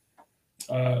saying?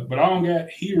 But I don't got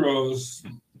heroes,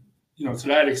 to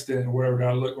that extent or whatever that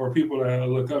I look, or people that I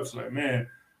look up to like, man,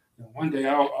 one day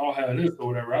I'll have this or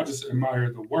whatever. I just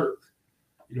admire the work.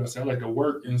 So I like the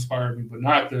work inspired me, but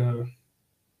not the,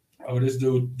 oh, this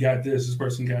dude got this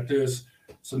person got this.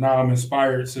 So now I'm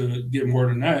inspired to get more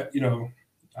than that.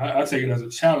 I take it as a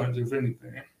challenge, if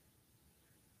anything.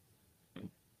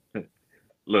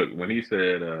 Look, when he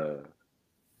said,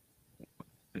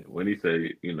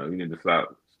 you need to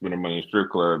stop spending money in strip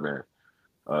club and,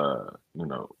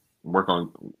 work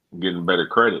on getting better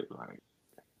credit, like,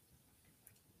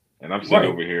 and I'm sitting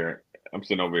over here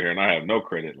and I have no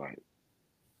credit, like,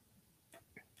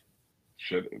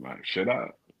 should I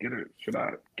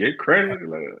get credit?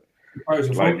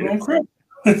 On credit.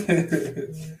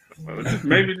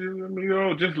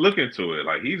 Just look into it.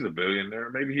 Like, he's a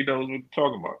billionaire. Maybe he knows what he's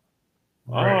talking about.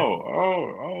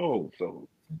 Right. So,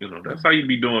 that's how you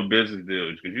be doing business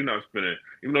deals, because you're not spending,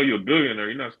 even though you're a billionaire,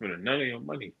 you're not spending none of your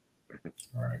money.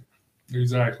 Right.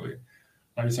 Exactly.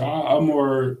 Like, so I'm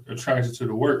more attracted to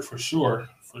the work for sure.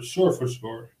 Let's see.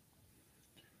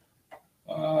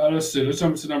 Let's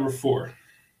jump to number 4.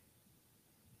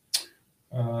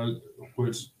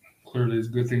 Which clearly is a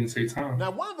good thing to take time.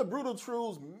 Now, one of the brutal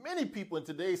truths many people in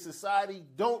today's society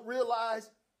don't realize: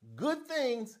 good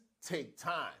things take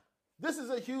time. This is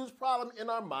a huge problem in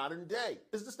our modern day.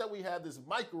 It's just that we have this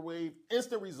microwave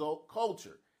instant result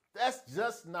culture. That's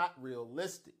just not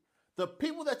realistic. The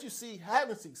people that you see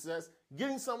having success,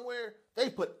 getting somewhere, they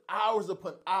put hours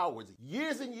upon hours,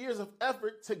 years and years of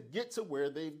effort to get to where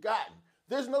they've gotten.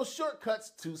 There's no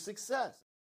shortcuts to success.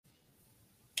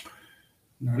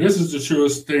 Now, this is the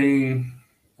truest thing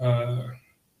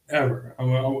ever. I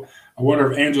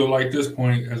wonder if Angel liked this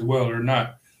point as well or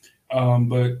not.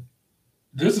 But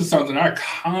this is something I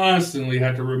constantly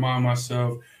had to remind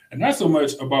myself, and not so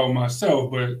much about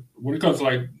myself, but when it comes to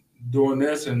like doing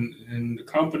this and the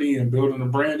company and building a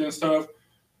brand and stuff,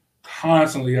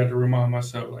 constantly had to remind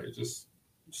myself, like, just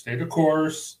stay the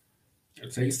course.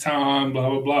 It takes time, blah,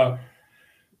 blah, blah.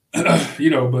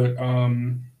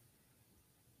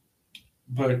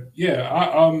 But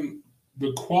yeah,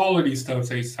 the quality stuff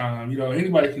takes time.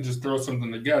 Anybody can just throw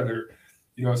something together,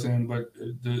 you know what I'm saying? But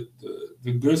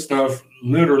the good stuff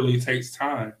literally takes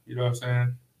time, you know what I'm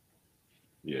saying?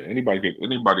 Yeah,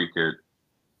 anybody could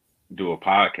do a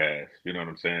podcast, you know what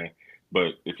I'm saying?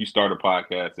 But if you start a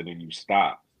podcast and then you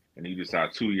stop and you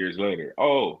decide 2 years later,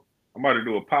 oh, I'm about to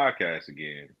do a podcast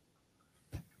again.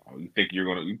 Oh, you think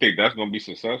that's gonna be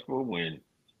successful when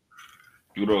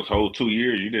through those whole 2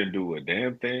 years you didn't do a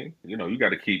damn thing? You got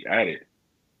to keep at it,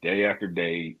 day after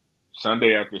day,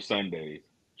 Sunday after Sunday,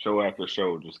 show after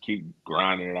show. Just keep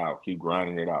grinding it out.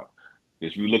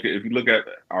 If you look at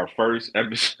our first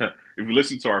episode, if you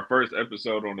listen to our first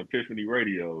episode on Epiphany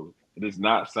Radio, it does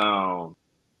not sound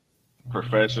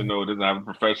professional. It doesn't have a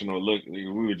professional look.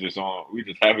 We just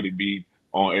happen to be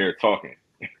on air talking.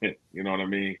 You know what I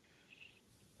mean?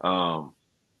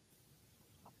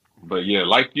 But yeah,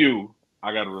 like you,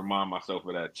 I got to remind myself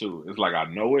of that too. It's like I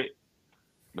know it,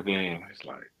 but then it's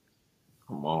like,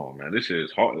 come on, man, this shit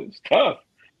is hard. It's tough.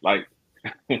 Like,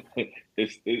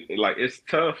 it's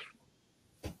tough.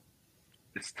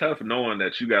 It's tough knowing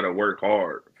that you got to work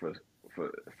hard for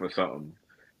something.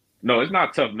 No, it's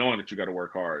not tough knowing that you got to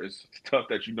work hard. It's tough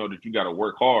that you know that you got to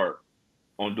work hard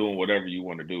on doing whatever you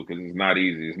want to do, because it's not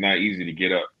easy. It's not easy to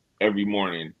get up every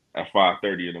morning at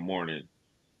 5:30 in the morning.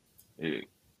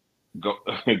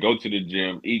 Go to the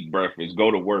gym, eat breakfast,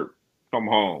 go to work, come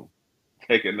home,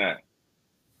 take a nap,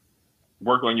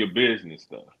 work on your business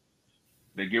stuff,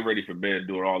 then get ready for bed,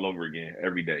 do it all over again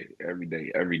every day.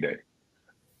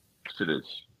 Shit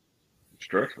is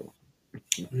stressful.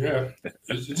 Yeah,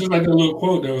 it's just like that little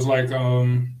quote that was like,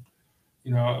 I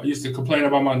used to complain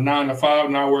about my 9 to 5,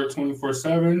 now I work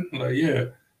 24/7. Like,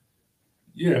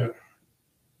 yeah.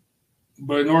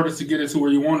 But in order to get it to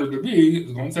where you want it to be,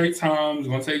 it's going to take time. It's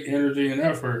going to take energy and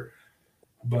effort.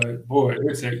 But, boy,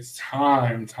 it takes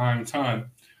time.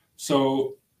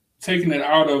 So taking it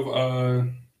out of,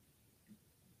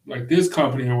 like, this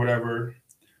company or whatever,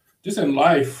 just in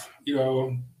life,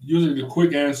 usually the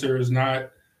quick answer is not,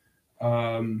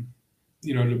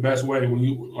 the best way.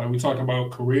 When we talked about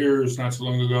careers not too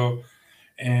long ago,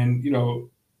 and,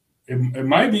 it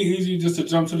might be easy just to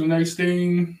jump to the next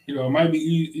thing. It might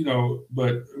be,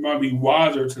 but it might be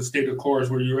wiser to stay the course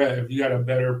where you're at if you got a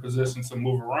better position to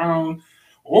move around,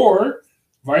 or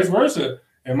vice versa.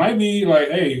 It might be like,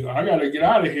 hey, I got to get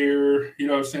out of here, you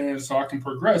know what I'm saying, so I can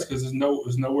progress, because there's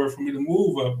nowhere for me to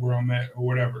move up where I'm at or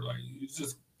whatever. Like, you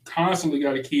just constantly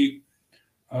got to keep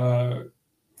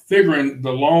figuring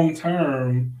the long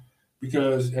term,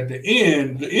 because at the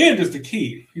end is the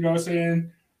key. You know what I'm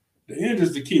saying? The end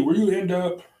is the key. Where you end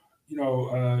up,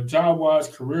 job-wise,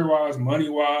 career-wise,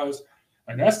 money-wise,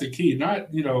 like, that's the key.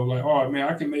 Not, like, oh, man,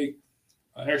 I can make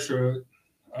extra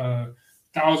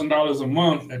 $1,000 a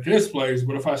month at this place,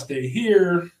 but if I stay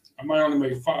here, I might only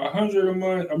make $500 a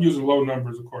month. I'm using low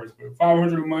numbers, of course, but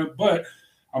 $500 a month. But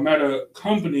I'm at a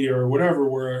company or whatever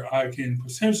where I can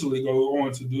potentially go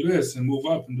on to do this and move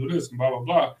up and do this and blah, blah,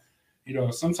 blah. You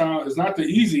know, sometimes it's not the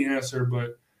easy answer,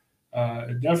 but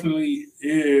it definitely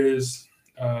is,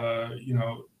 you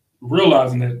know,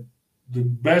 realizing that the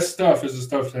best stuff is the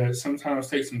stuff that sometimes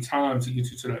takes some time to get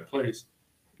you to that place.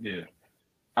 Yeah.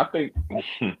 I think,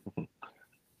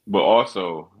 but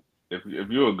also, if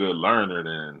you're a good learner,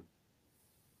 then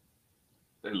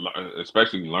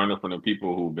especially learning from the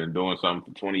people who've been doing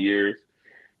something for 20 years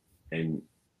and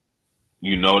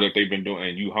you know that they've been doing,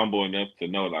 and you humble enough to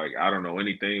know, like, I don't know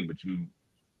anything, but you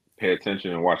pay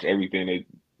attention and watch everything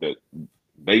that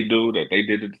they do, that they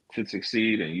did to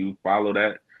succeed, and you follow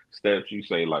that steps. You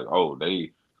say, like, oh,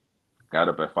 they got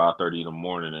up at 5:30 in the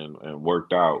morning and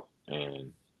worked out,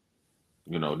 and,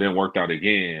 you know, then worked out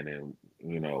again, and,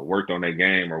 you know, worked on their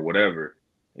game or whatever.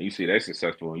 And you see they're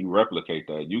successful and you replicate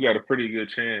that, you got a pretty good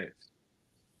chance,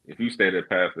 if you stay that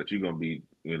path, that you're going to be,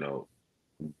 you know,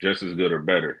 just as good or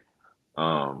better.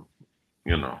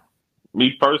 You know,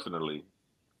 me personally,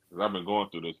 because I've been going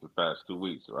through this the past 2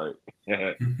 weeks, right?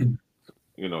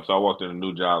 You know, so I walked in a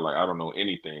new job, like, I don't know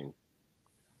anything.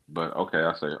 But, okay,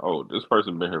 I say, oh, this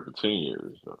person been here for 10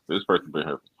 years. This person been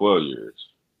here for 12 years.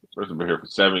 This person been here for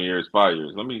 7 years, 5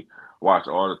 years. Let me watch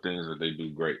all the things that they do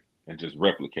great and just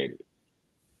replicate it.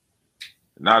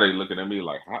 Now they looking at me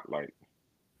like, I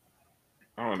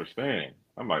don't understand.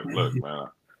 I'm like, look, man,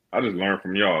 I just learned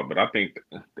from y'all, but I think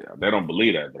they don't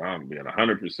believe that. But I'm being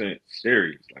 100%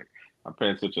 serious. Like, I'm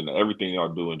paying attention to everything y'all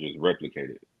do and just replicate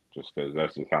it, just because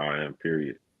that's just how I am.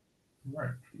 Period.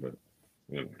 Right. But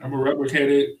you know, I'm gonna replicate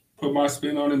it, put my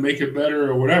spin on it, make it better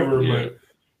or whatever. Yeah. But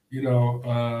you know,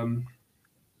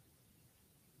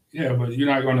 yeah, but you're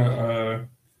not gonna.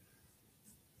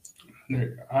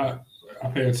 I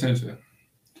pay attention.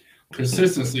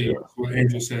 Consistency is what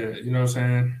Angel said. You know what I'm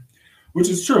saying? Which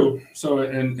is true. So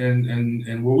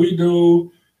and what we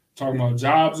do, talking about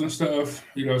jobs and stuff,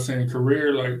 you know what I'm saying,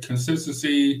 career, like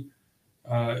consistency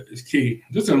is key.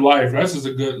 Just in life, that's just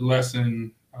a good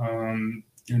lesson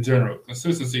in general.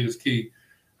 Consistency is key.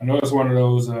 I know it's one of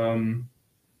those what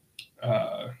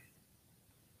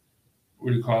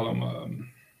do you call them?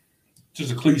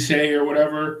 Just a cliche or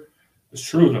whatever. It's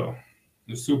true though.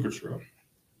 It's super true.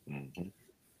 Mm-hmm.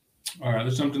 All right,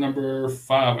 let's jump to number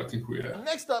 5. I think we have.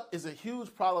 Next up is a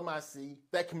huge problem I see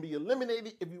that can be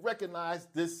eliminated if you recognize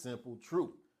this simple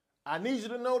truth. I need you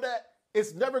to know that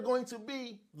it's never going to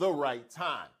be the right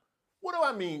time. What do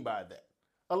I mean by that?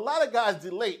 A lot of guys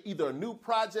delay either a new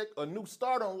project or new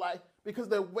start on life because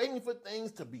they're waiting for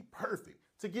things to be perfect,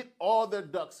 to get all their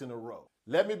ducks in a row.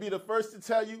 Let me be the first to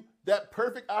tell you that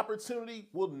perfect opportunity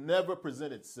will never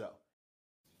present itself.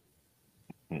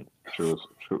 True.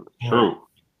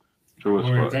 True as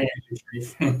fuck.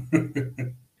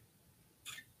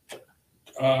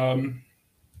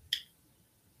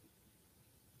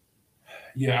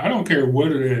 Yeah, I don't care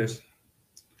what it is.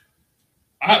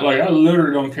 I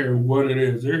literally don't care what it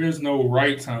is. There is no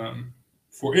right time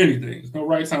for anything. There's no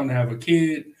right time to have a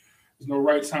kid. There's no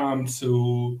right time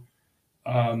to,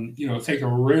 you know, take a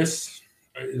risk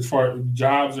as far as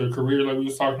jobs or career, like we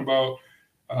was talking about.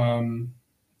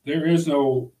 There is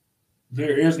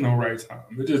no right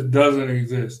time. It just doesn't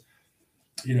exist.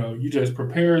 You know, you just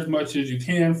prepare as much as you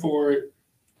can for it.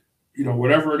 You know,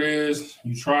 whatever it is,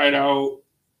 you try it out,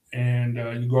 and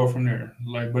you go from there.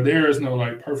 Like, but there is no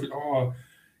like perfect. Oh,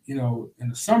 you know, in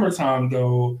the summertime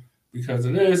though, because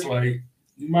of this, like,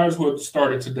 you might as well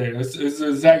start it today. It's the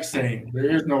exact same. There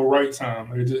is no right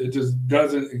time. It just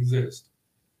doesn't exist.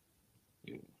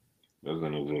 It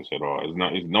doesn't exist at all.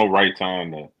 It's no right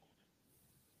time to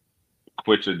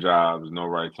quit your job. There's no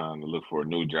right time to look for a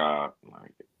new job.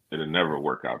 Like, it'll never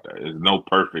work out there. There's no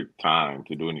perfect time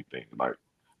to do anything. Like,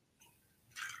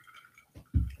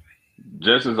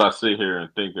 just as I sit here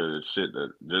and think of the shit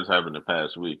that just happened the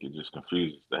past week, it just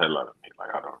confuses the hell out of me.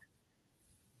 Like,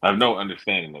 I have no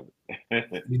understanding of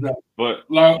it. Exactly. But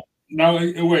now,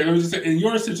 wait. Let me just say, in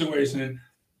your situation,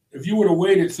 if you would have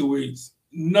waited 2 weeks,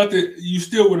 nothing. You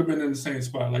still would have been in the same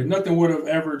spot. Like, nothing would have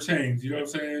ever changed. You know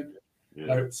what I'm saying? yeah,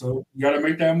 Like, so you got to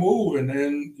make that move, and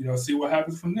then, you know, see what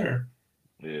happens from there.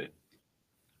 yeah,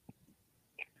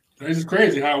 It's just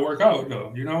crazy how it work out,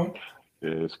 though. You know?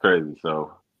 yeah, it's crazy.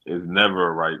 So it's never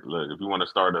a right look. If you want to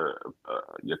start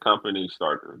your company,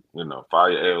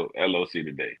 file your LLC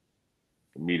today,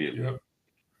 immediately. Yep.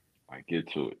 Like,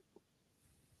 get to it.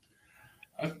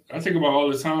 I think about all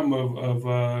the time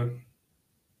of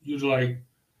usually like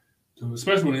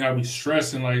especially when I be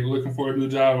stressing, like looking for a new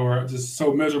job or just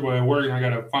so miserable at work and I got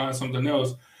to find something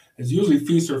else. It's usually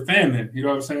feast or famine. You know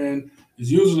what I'm saying?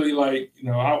 It's usually like,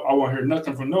 I won't hear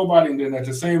nothing from nobody. And then at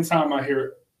the same time, I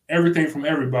hear everything from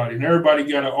everybody and everybody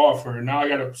got an offer. And now I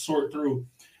got to sort through.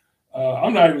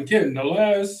 I'm not even kidding.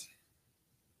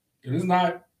 It's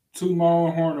not to my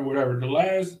own horn or whatever. The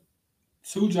last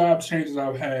 2 job changes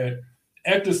I've had,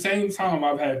 at the same time,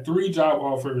 I've had 3 job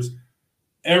offers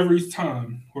every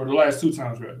time, or the last 2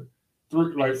 times rather,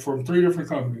 from 3 different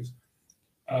companies,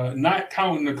 not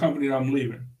counting the company that I'm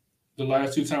leaving. The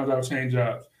last 2 times I've changed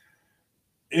jobs,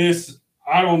 there's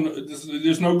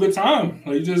no good time.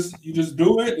 Like you just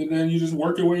do it and then you just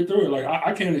work your way through it. Like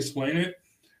I can't explain it.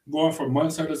 Going for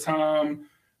months at a time,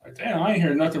 like damn, I ain't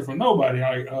hearing nothing from nobody.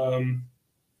 Like or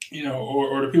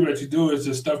the people that you do is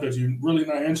just stuff that you're really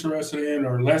not interested in,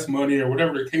 or less money, or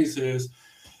whatever the case is,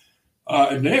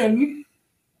 and then.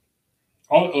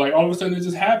 All of a sudden it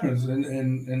just happens,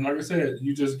 and like I said,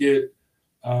 you just get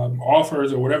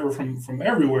offers or whatever from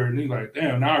everywhere, and you're like,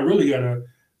 damn, now I really got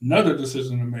another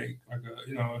decision to make, like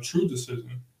a true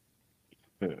decision.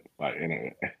 Like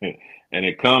and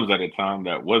it comes at a time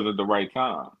that wasn't the right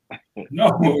time.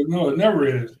 No, it never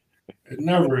is. It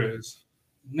never is.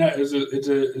 It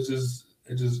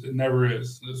never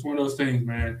is. It's one of those things,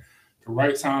 man. The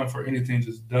right time for anything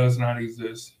just does not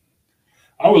exist.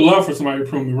 I would love for somebody to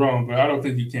prove me wrong, but I don't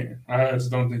think you can. I just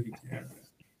don't think you can.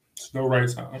 There's no right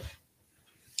time.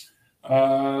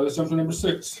 Let's jump to number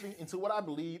 6. Into what I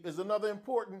believe is another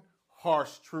important,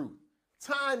 harsh truth.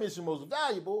 Time is your most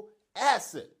valuable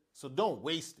asset, so don't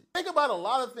waste it. Think about a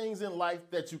lot of things in life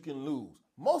that you can lose.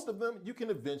 Most of them you can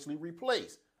eventually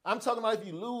replace. I'm talking about if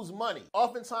you lose money.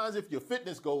 Oftentimes if your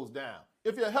fitness goes down,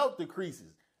 if your health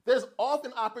decreases, there's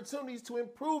often opportunities to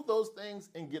improve those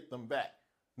things and get them back.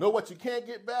 Know what you can't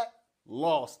get back?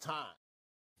 Lost time.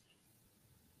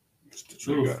 It's the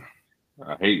truth.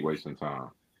 I hate wasting time.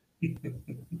 It's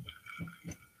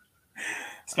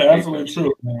absolutely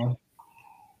true, man.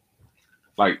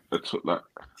 Like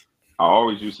I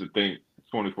always used to think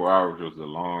 24 hours was a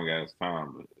long ass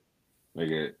time, but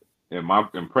in my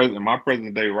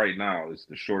present day right now, it's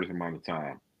the shortest amount of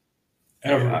time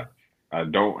ever. I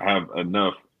don't have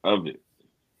enough of it,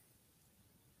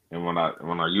 and when I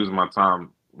use my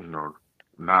time,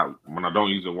 not when I don't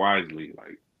use it wisely,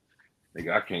 like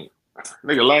nigga, I can't.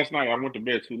 Nigga, last night I went to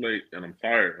bed too late and I'm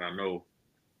tired, and I know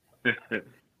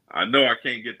I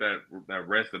can't get that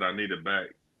rest that I needed back,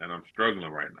 and I'm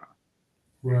struggling right now.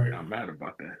 Right. I'm mad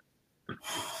about that.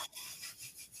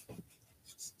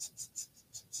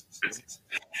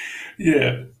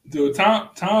 Yeah, dude,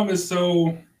 time is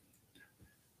so.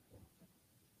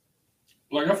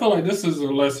 Like, I feel like this is a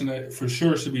lesson that for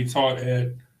sure should be taught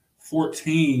at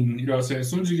 14. You know what I'm saying? As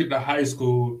soon as you get to high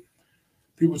school,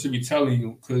 people should be telling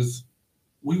you, because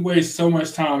we waste so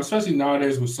much time, especially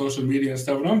nowadays with social media and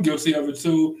stuff. And I'm guilty of it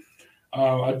too.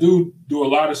 I do a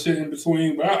lot of shit in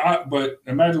between, but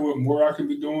imagine what more I could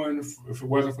be doing if it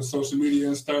wasn't for social media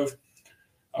and stuff.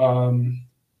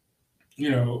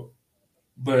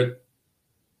 But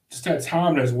just that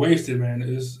time that's wasted, man,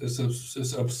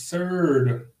 it's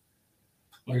absurd.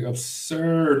 Like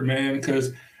absurd, man,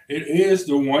 because it is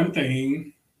the one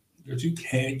thing that you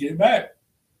can't get back.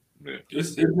 Yeah.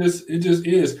 It just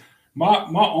is. My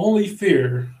only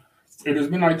fear, it has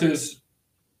been like this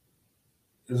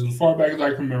as far back as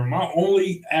I can remember. My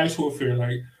only actual fear,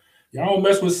 like, y'all don't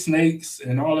mess with snakes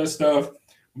and all that stuff.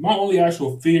 My only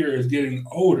actual fear is getting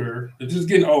older. It's just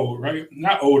getting old, right?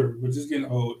 Not older, but just getting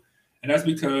old. And that's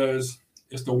because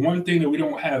it's the one thing that we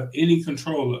don't have any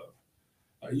control of.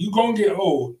 Like, you gonna get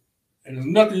old, and there's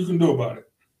nothing you can do about it.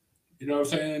 You know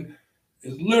what I'm saying?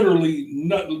 It's literally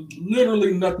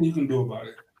nothing you can do about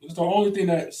it. It's the only thing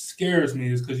that scares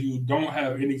me is because you don't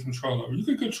have any control over it. You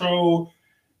can control,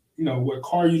 what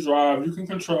car you drive. You can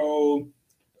control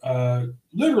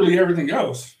literally everything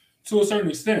else to a certain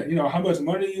extent. How much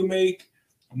money you make,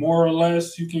 more or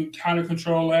less, you can kind of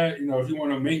control that. If you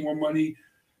want to make more money,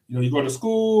 you go to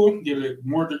school, get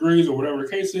more degrees or whatever the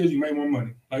case is, you make more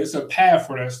money. Like, it's a path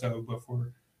for that stuff. But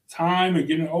for time and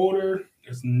getting older,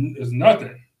 it's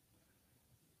nothing.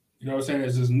 You know what I'm saying?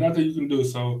 It's just nothing you can do.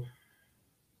 So,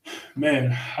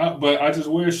 man, but I just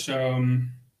wish that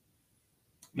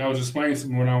was explained to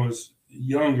me when I was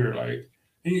younger. Like,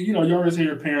 you always hear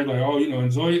your parents like, oh,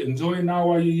 enjoy it now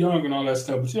while you're young and all that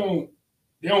stuff. But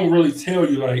they don't really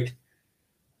tell you, like,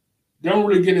 they don't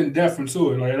really get in depth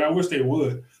into it. Like, and I wish they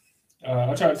would.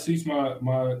 I tried to teach my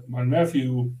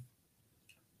nephew,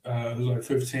 who's like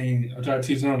 15. I tried to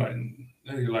teach him,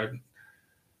 like,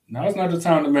 now's not the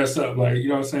time to mess up. Like, you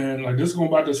know what I'm saying? Like, this is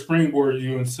about to springboard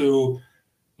you into,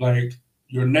 like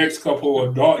your next couple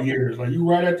adult years. Like you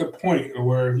right at the point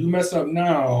where if you mess up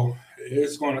now,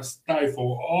 it's going to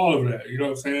stifle all of that. You know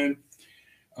what I'm saying?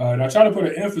 And I try to put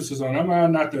an emphasis on.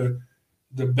 I'm not the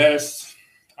best.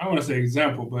 I don't want to say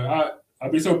example, but I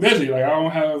be so busy. Like I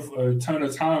don't have a ton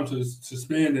of time to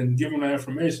spend and give them that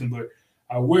information. But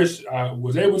I wish I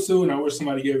was able to, and I wish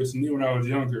somebody gave it to me when I was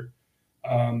younger.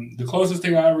 The closest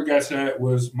thing I ever got to that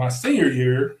was my senior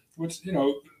year, which, you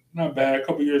know, not bad. A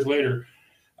couple years later,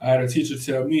 I had a teacher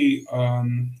tell me,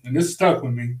 and this stuck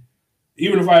with me.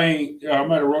 Even if I ain't, I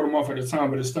might have wrote them off at the time,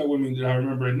 but it stuck with me that I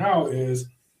remember it now is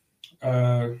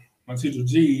my teacher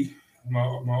G, my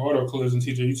auto collision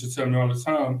teacher, used to tell me all the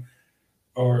time,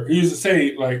 or he used to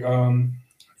say, like,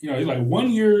 you know, he's like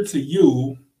 1 year to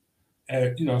you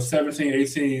at, you know, 17,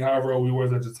 18, however old we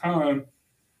was at the time,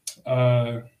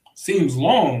 seems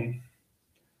long.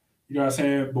 You know what I'm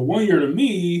saying? But 1 year to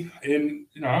me, and,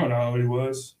 you know, I don't know how old he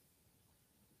was.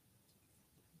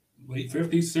 Late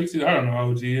 50s, 60s, I don't know how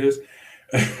old he is.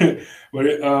 But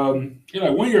it, you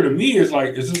know, 1 year to me is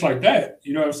like, it's just like that.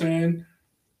 You know what I'm saying?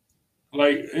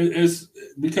 Like it's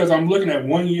because I'm looking at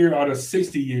 1 year out of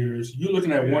 60 years. You're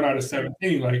looking at 1 out of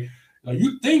 17. Like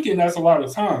you thinking that's a lot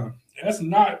of time. That's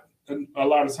not a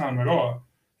lot of time at all.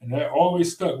 And that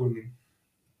always stuck with me.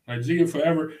 Like G will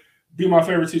forever be my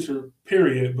favorite teacher,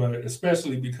 period. But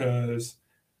especially because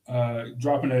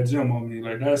dropping that gem on me,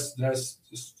 like that's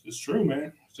it's true,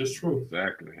 man. It's just true.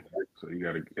 Exactly. So you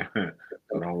gotta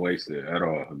don't waste it at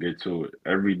all. Get to it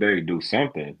every day. Do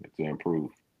something to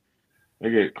improve. They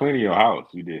get cleaning your house.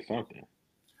 You did something.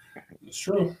 It's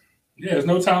true. Yeah, there's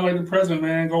no time like the present,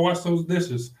 man. Go wash those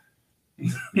dishes.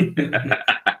 I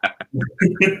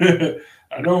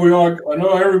know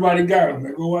everybody got them,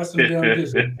 man. Go wash some damn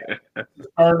dishes. It's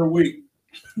part of the week.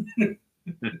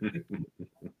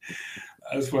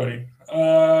 That's funny.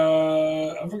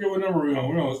 I forget what number we're on.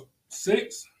 We're on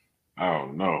 6?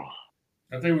 Oh no.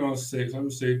 I think we're on 6. Let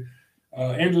me see.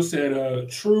 Angel said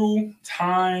true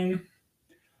time.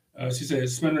 She said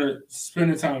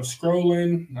spending time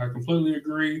scrolling. I completely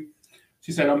agree.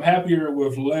 She said I'm happier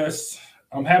the less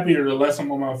I'm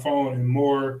on my phone and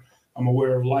more I'm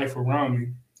aware of life around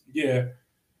me. Yeah,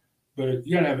 but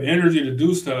you gotta have energy to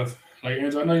do stuff. Like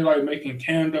Angel, I know you like making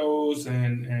candles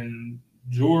and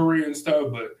jewelry and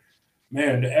stuff, but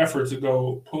man, the effort to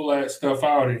go pull that stuff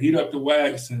out and heat up the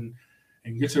wax and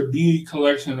get your bead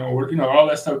collection or, you know, all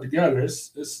that stuff together. It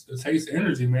takes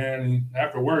energy, man. And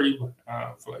after work, I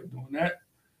don't feel like doing that.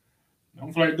 I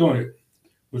don't feel like doing it.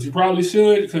 But you probably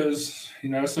should because, you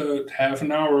know, it's a half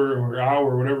an hour or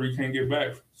hour or whatever you can't get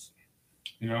back.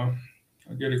 You know,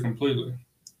 I get it completely.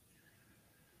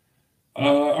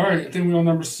 All right, I think we're on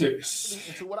number 6.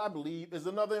 Into what I believe is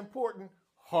another important,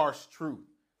 harsh truth.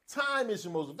 Time is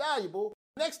your most valuable.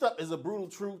 Next up is a brutal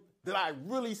truth that I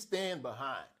really stand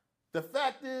behind. The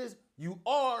fact is, you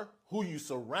are who you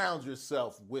surround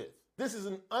yourself with. This is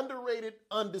an underrated,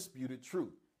 undisputed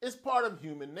truth. It's part of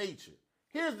human nature.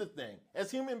 Here's the thing. As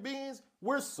human beings,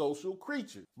 we're social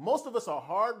creatures. Most of us are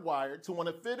hardwired to want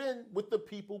to fit in with the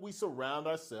people we surround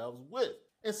ourselves with.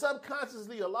 And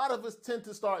subconsciously, a lot of us tend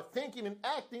to start thinking and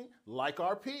acting like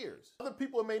our peers. Other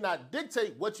people may not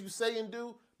dictate what you say and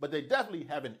do, but they definitely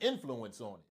have an influence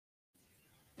on it.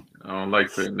 I don't like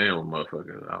fitting in with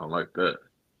motherfuckers. I don't like that.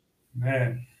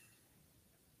 Man,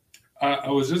 I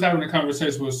was just having a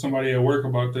conversation with somebody at work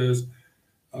about this.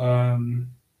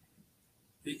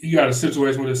 He got a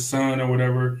situation with his son or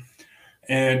whatever,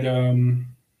 and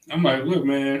I'm like, look,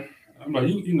 man, I'm like,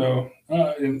 you know,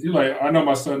 and you're like, I know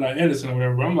my son not innocent or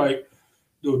whatever, but I'm like,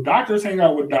 dude, doctors hang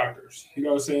out with doctors. You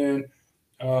know what I'm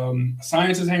saying?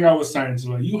 Scientists hang out with scientists.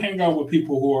 Like you hang out with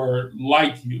people who are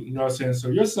like you. You know what I'm saying? So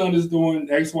your son is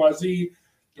doing X, Y, Z.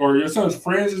 Or your son's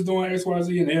friends is doing X, Y,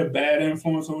 Z, and they have bad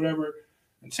influence or whatever,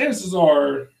 and chances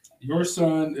are your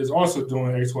son is also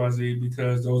doing X, Y, Z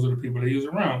because those are the people that he's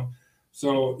around.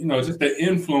 So, you know, just the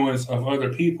influence of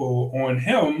other people on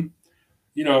him,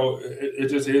 you know, it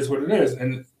just is what it is.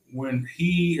 And when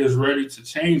he is ready to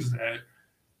change that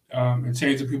and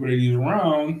change the people that he's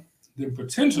around, then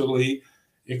potentially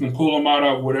it can pull him out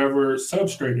of whatever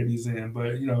substrate that he's in.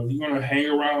 But, you know, if you're going to hang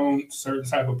around certain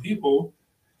type of people,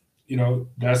 you know,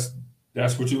 that's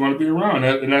what you're going to be around.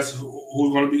 And that's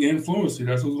who's going to be influencing.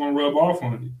 That's who's going to rub off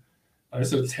on you.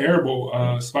 It's a terrible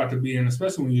spot to be in,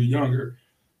 especially when you're younger.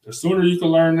 The sooner you can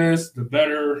learn this, the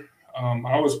better.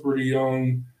 I was pretty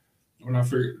young when I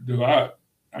figured, dude, I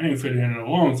didn't fit in a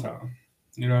long time.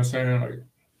 You know what I'm saying? Like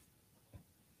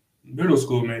middle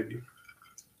school, maybe.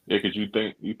 Yeah, because you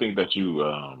think that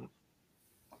you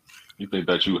think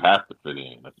that you have to fit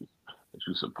in. That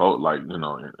you suppose, like, you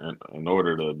know, in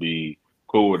order to be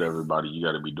cool with everybody, you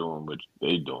got to be doing what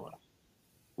they doing,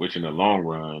 which in the long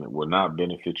run will not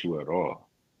benefit you at all.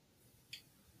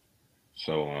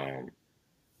 So,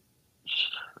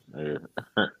 yeah.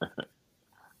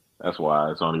 That's why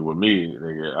it's only with me.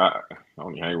 Nigga, I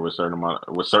only hang with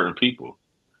certain people.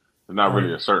 It's not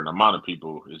really a certain amount of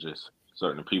people. It's just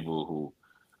certain people who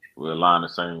will align the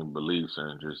same beliefs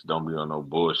and just don't be on no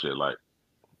bullshit. Like,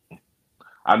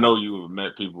 I know you have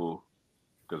met people,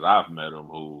 because I've met them,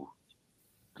 who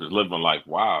just living like,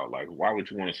 wow, like, why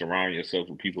would you want to surround yourself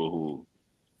with people who,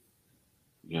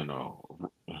 you know,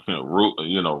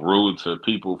 rude to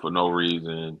people for no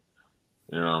reason?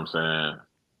 You know what I'm saying?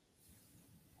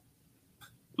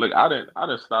 Look, I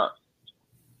didn't stop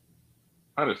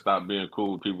being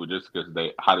cool with people just because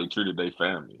how they treated their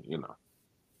family, you know.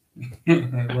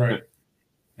 Right.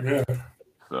 Yeah.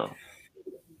 So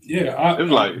yeah, it's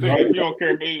like, nigga, if you don't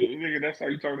care, nigga, that's how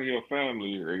you talk to your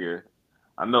family, nigga.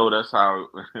 I know that's how.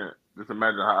 Just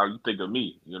imagine how you think of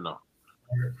me, you know.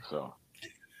 So.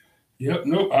 Yep.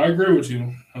 Nope. I agree with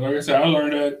you. Like I said, I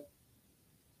learned that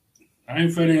I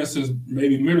ain't fit in since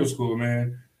maybe middle school,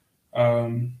 man.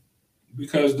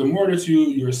 Because the more that you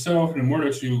yourself, and the more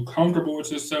that you comfortable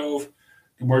with yourself,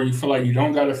 the more you feel like you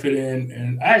don't got to fit in,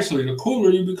 and actually, the cooler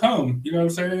you become. You know what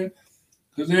I'm saying?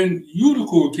 Because then you the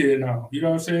cool kid now. You know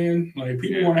what I'm saying? Like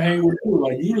people want to hang with you.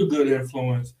 Like you the good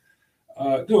influence.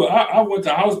 Dude, I went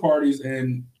to house parties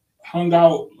and hung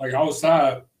out like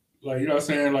outside. Like you know what I'm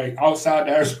saying? Like outside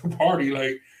the actual party.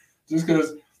 Like just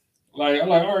because. Like I'm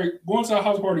like, all right, going to a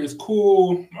house party is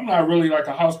cool. I'm not really like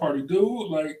a house party dude.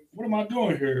 Like, what am I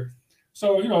doing here?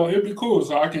 So it'd be cool.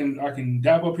 So I can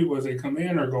dap up people as they come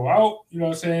in or go out. You know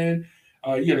what I'm saying?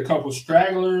 You get a couple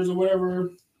stragglers or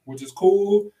whatever, which is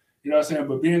cool. You know what I'm saying?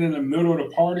 But being in the middle of the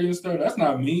party and stuff, that's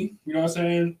not me. You know what I'm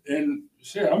saying? And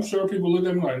shit, I'm sure people look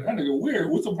at me like, that nigga weird.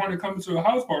 What's the point of coming to a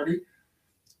house party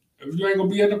if you ain't gonna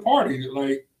be at the party?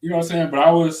 Like, you know what I'm saying? But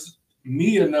I was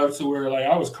me enough to where like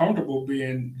I was comfortable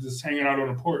being just hanging out on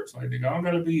the porch. Like, nigga, I don't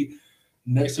gotta be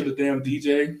next to the damn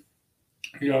DJ.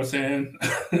 You know what I'm saying?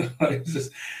 Like,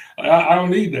 just I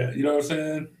don't need that. You know what I'm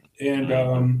saying? And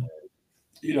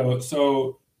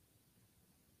so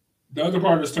the other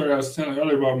part of the story I was telling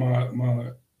earlier about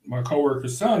my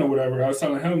coworker's son or whatever, I was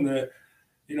telling him that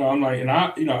I'm like, and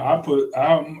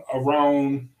I'm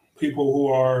around people who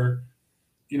are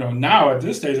now at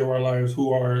this stage of our lives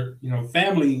who are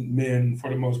family men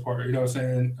for the most part. You know what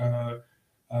I'm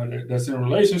saying? That's in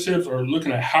relationships or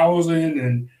looking at housing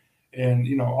and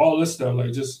all this stuff,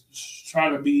 like just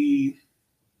trying to be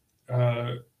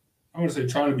I wouldn't say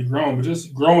trying to be grown, but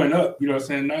just growing up, you know what I'm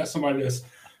saying? Not somebody that's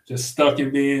just stuck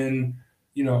in being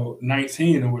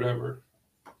 19 or whatever.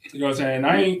 You know what I'm saying?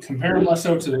 I ain't comparing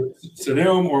myself to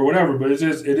them or whatever, but it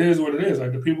is what it is.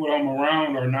 Like the people that I'm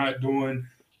around are not doing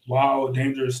wild,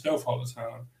 dangerous stuff all the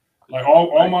time. Like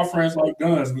all my friends like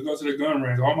guns. We go to the gun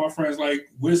range. All my friends like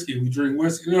whiskey. We drink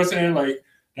whiskey. You know what I'm saying? Like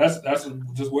that's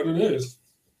just what it is.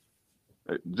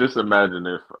 Just imagine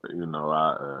if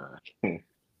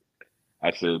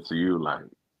I said to you, like,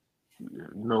 you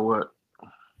know what?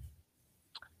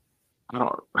 I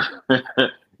don't. You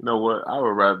know what? I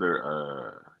would rather.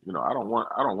 I don't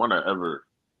want to ever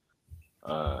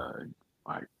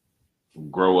like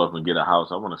grow up and get a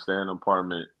house. I want to stay in an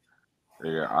apartment.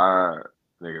 I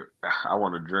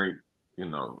want to drink,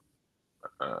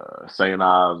 St.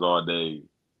 Ives all day.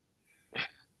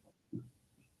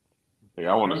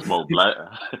 I want to smoke black.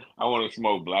 I want to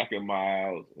smoke Black and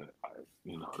Miles.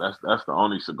 That's the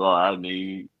only cigar I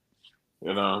need.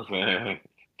 You know what I'm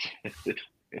saying?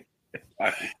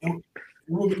 It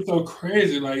would be so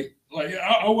crazy. Like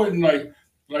I wouldn't like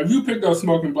if you picked up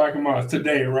smoking Black and Miles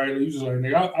today, right? You just like,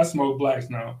 nigga, I smoke blacks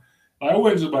now. Like, I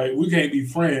wouldn't just like we can't be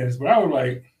friends, but I would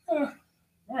like, all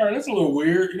right, that's a little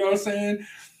weird. You know what I'm saying?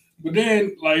 But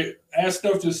then like as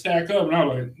stuff just stack up, and I'm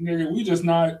like, nigga, we just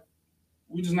not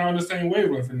on the same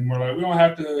wavelength anymore. Like we don't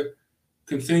have to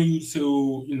continue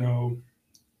to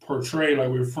portray like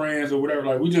we're friends or whatever.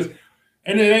 Like we just.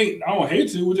 And it ain't, I don't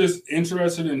hate you. We're just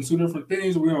interested in two different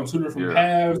things. We're on two different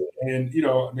paths. And,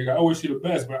 nigga, I wish you the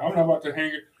best, but I'm not about to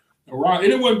hang around.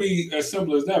 And it wouldn't be as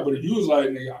simple as that. But if you was like,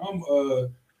 nigga,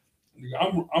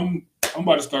 I'm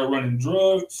about to start running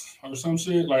drugs or some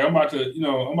shit. Like I'm about to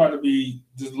be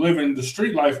just living the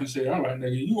street life and shit. I'm like,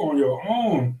 nigga, you on your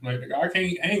own. Like, nigga, I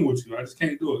can't hang with you. I just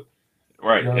can't do it.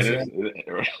 Right.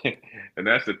 And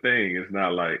that's the thing. It's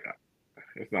not like,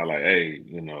 hey,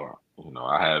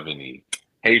 I have any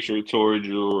hatred towards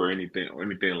you or anything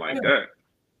like that.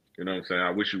 You know what I'm saying?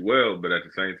 I wish you well, but at the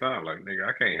same time, like, nigga,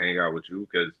 I can't hang out with you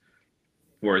because,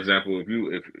 for example, if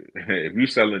you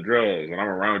selling drugs and I'm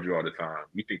around you all the time,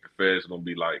 you think the Fed's gonna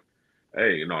be like,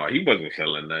 Hey, no, he wasn't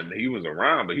selling nothing. He was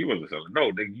around, but he wasn't selling.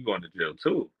 No, nigga, you going to jail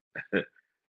too. And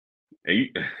you,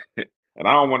 and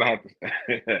I don't want to have to.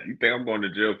 You think I'm going to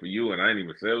jail for you, and I ain't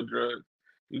even sell drugs?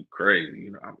 You crazy?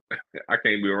 You know, I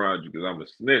can't be around you because I'm a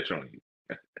snitch on you.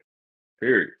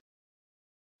 Period.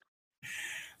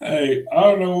 Hey, I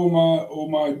don't know what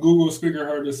my Google speaker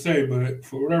heard to say, but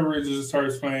for whatever reason, it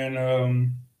starts playing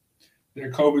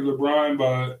that Kobe LeBron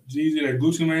by Jeezy, that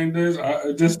Gucci Mane does.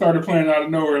 It just started playing out of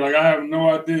nowhere. Like, I have no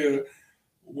idea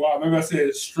why. Maybe I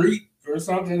said street or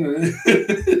something. And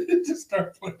it just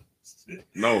started playing. Shit.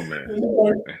 No, man.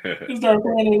 It started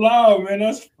playing it loud, man.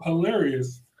 That's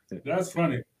hilarious. That's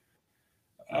funny.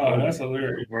 Oh, that's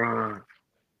hilarious. LeBron.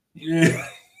 Yeah.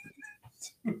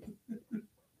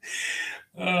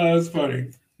 That's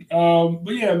funny.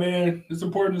 But yeah, man, it's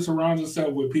important to surround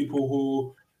yourself with people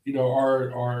who, you know,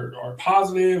 are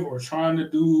positive or trying to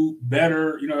do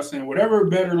better. You know what I'm saying? Whatever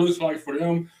better looks like for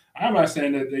them. I'm not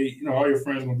saying that they, you know, all your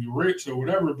friends are gonna be rich or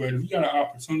whatever, but if you got an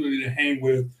opportunity to hang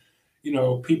with, you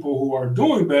know, people who are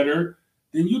doing better,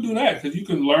 then you do that because you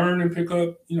can learn and pick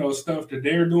up, you know, stuff that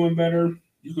they're doing better.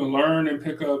 You can learn and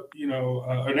pick up, you know,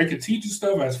 or they can teach you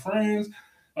stuff as friends.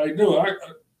 Like, dude,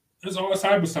 there's all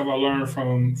type of stuff I learned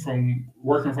from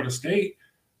working for the state.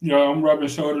 You know, I'm rubbing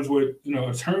shoulders with, you know,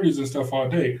 attorneys and stuff all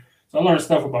day. So I learned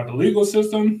stuff about the legal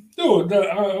system. Dude,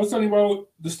 I was telling you about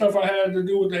the stuff I had to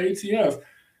do with the ATF.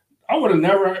 I would have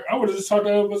just thought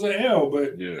that it was an L,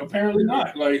 but apparently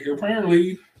not. Like,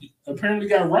 apparently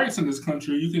got rights in this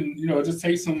country. You can, you know, just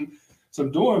take some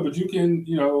doing, but you can,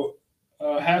 you know,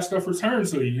 have stuff returned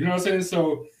to you. You know what I'm saying?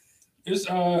 So it's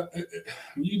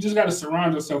you just got to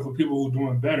surround yourself with people who are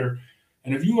doing better.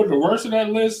 And if you are the worst of that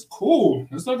list, cool.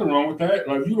 There's nothing wrong with that.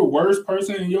 Like, if you're the worst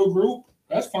person in your group,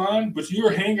 that's fine. But you're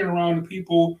hanging around the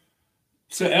people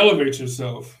to elevate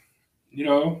yourself. You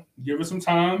know, give it some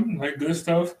time, like good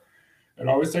stuff. It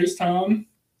always takes time.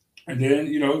 And then,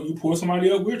 you know, you pull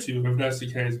somebody up with you if that's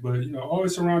the case. But, you know,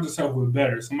 always surround yourself with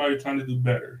better. Somebody trying to do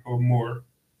better or more.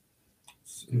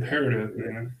 It's imperative,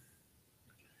 man.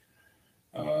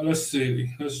 Let's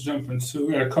see. Let's jump into.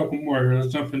 We got a couple more here.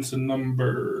 Let's jump into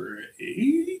number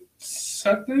 8,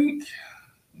 I think.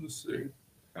 Let's see.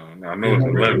 I know it's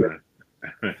 11.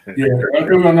 Yeah, I'll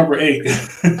go on number 8.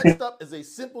 Next up is a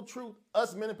simple truth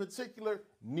us men in particular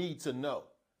need to know.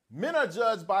 Men are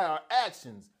judged by our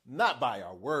actions, not by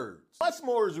our words. Much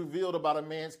more is revealed about a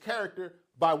man's character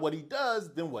by what he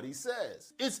does than what he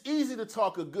says. It's easy to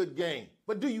talk a good game,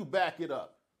 but do you back it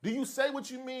up? Do you say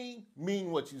what you mean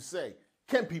what you say?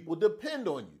 Can people depend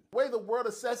on you? The way the world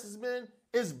assesses men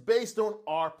is based on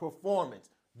our performance.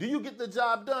 Do you get the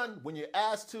job done when you're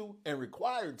asked to and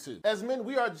required to? As men,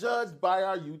 we are judged by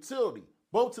our utility,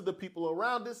 both to the people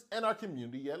around us and our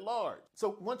community at large.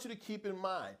 So I want you to keep in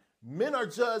mind, men are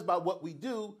judged by what we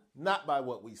do, not by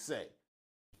what we say.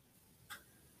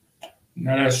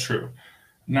 No, that's true.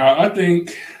 Now, I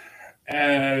think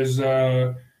as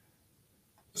so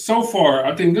far,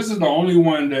 I think this is the only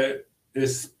one that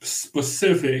is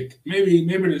specific. Maybe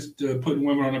it's putting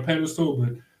women on a pedestal,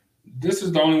 but this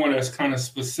is the only one that's kind of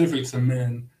specific to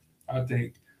men, I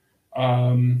think.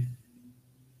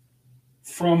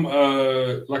 From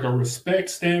a respect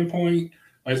standpoint,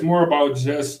 it's more about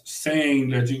just saying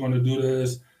that you're going to do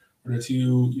this, or that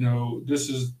you know, this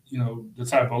is, you know, the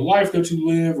type of life that you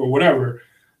live or whatever.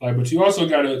 Like, but you also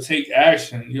got to take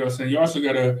action. You know what I'm saying? You also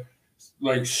got to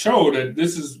like show that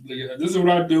this is what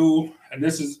I do, and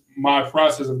this is my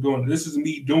process of doing it. This is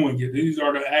me doing it. These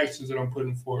are the actions that I'm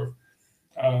putting forth.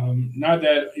 Not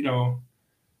that, you know,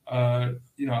 I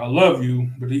love you,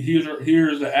 but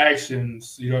here's the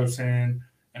actions. You know what I'm saying?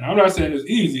 And I'm not saying it's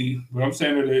easy, but I'm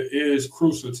saying that it is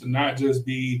crucial to not just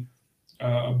be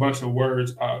a bunch of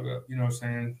words piled up. You know what I'm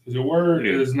saying? Because your word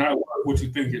is not what you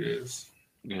think it is.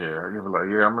 Yeah, I give like,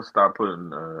 I'm gonna stop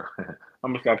putting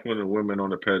women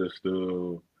on the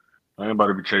pedestal. I ain't about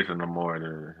to be chasing no more.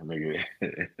 And nigga,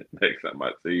 next time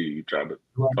I see you try to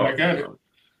right back at it.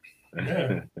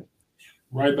 Yeah,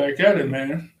 right back at it,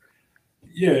 man.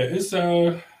 Yeah, it's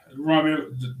remind me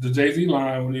of the Jay-Z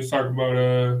line when he was talking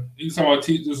about he was talking about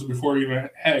this was before he even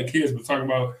had kids, but talking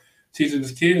about teaching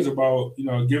his kids about, you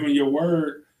know, giving your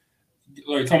word,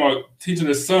 like talking about teaching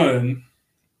his son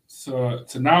to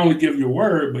not only give your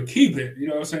word but keep it. You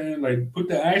know what I'm saying? Like, put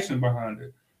the action behind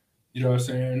it. You know what I'm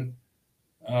saying?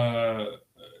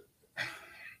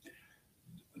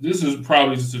 This is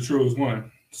probably just the truest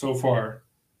one so far.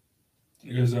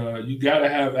 Is you gotta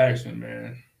have action,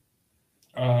 man.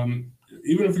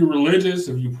 Even if you're religious,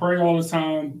 if you pray all the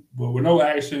time, but with no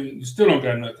action, you still don't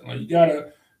got nothing. Like, you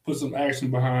gotta put some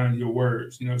action behind your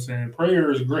words. You know what I'm saying?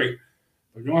 Prayer is great,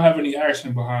 But if you don't have any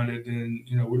action behind it, then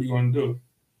what are you going to do?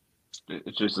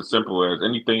 It's just as simple as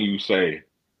anything you say,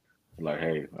 like,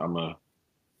 "Hey, I'm a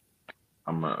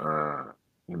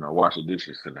wash the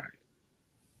dishes tonight,"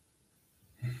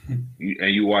 and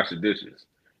you wash the dishes.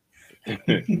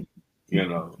 Then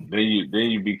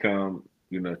you become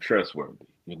trustworthy.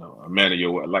 A man of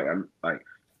your word. Like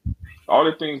all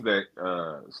the things that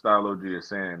Style OG is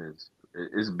saying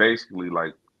is basically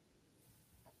like,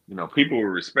 people will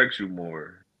respect you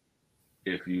more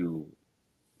if you're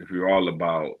all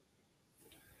about.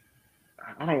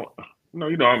 I don't. No,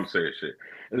 I'm gonna say it shit.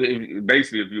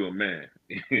 Basically, if you're a man,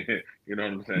 you know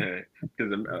what I'm saying?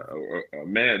 Because a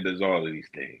man does all of these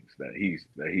things that he's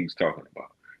talking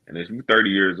about. And if you're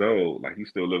 30 years old, like, you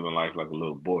still living life like a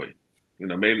little boy.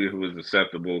 Maybe if it was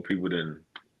acceptable, people didn't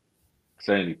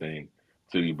say anything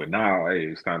to you. But now, hey,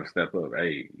 it's time to step up.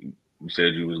 Hey, you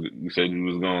said you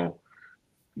was gonna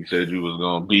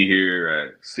be here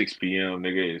at 6 p.m.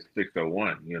 Nigga, it's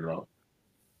 6:01.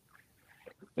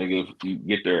 Nigga, if you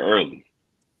get there early,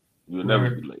 you'll never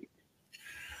be late.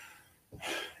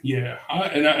 Yeah,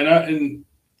 and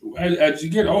as you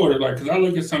get older, like, because I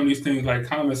look at some of these things like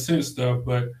common sense stuff,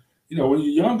 but when you're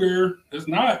younger, it's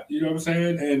not. You know what I'm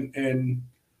saying? And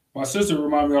my sister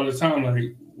remind me all the time,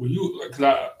 like, because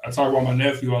I talk about my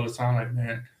nephew all the time, like,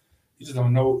 man, he just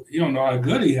don't know. He don't know how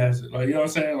good he has it. Like, you know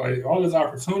what I'm saying? Like, all this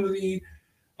opportunity,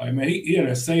 like, man, he in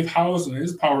a safe house and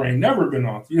his power ain't never been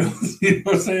off. You know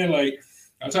what I'm saying? Like,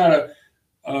 I try to,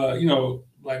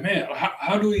 like, man,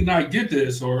 how do we not get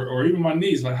this? Or even my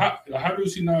niece, like, how do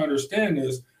she not understand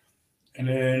this? And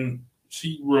then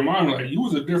she reminded me, like, you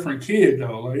was a different kid,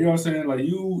 though. Like, you know what I'm saying? Like,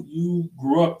 you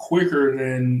grew up quicker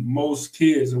than most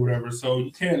kids or whatever. So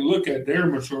you can't look at their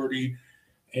maturity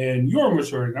and your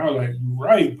maturity. And I was like, you're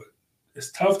right, but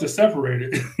it's tough to separate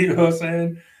it. You know what I'm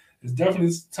saying? It's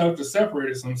definitely tough to separate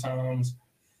it sometimes.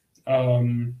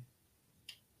 Like,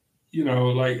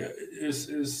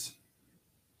 it's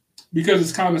because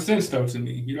it's common sense stuff to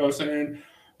me. You know what I'm saying?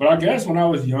 But I guess when I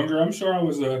was younger, I'm sure I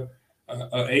was a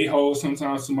a-hole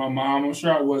sometimes to my mom. I'm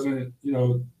sure I wasn't,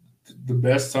 the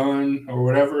best son or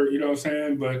whatever, you know what I'm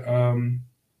saying? But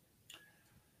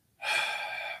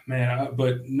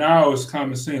but now it's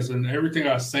common sense, and everything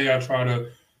I say, I try to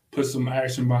put some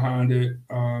action behind it.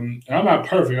 And I'm not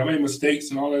perfect. I made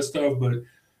mistakes and all that stuff, but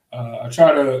I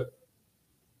try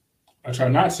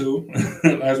not to,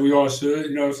 as we all should.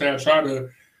 You know what I'm saying? I try to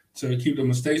keep the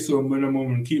mistakes to a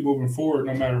minimum and keep moving forward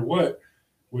no matter what,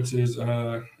 which is,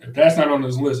 if that's not on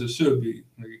this list, it should be.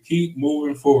 Like, keep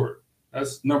moving forward.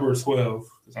 That's number 12,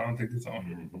 because I don't think it's on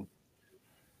here.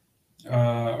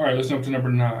 All right, let's jump to number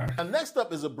 9. And next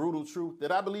up is a brutal truth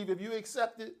that I believe if you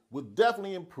accept it, will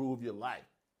definitely improve your life.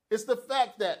 It's the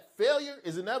fact that failure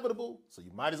is inevitable, so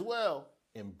you might as well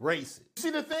embrace it. See,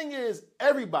 the thing is,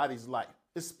 everybody's life,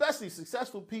 especially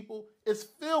successful people, is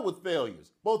filled with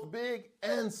failures, both big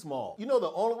and small.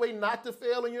 The only way not to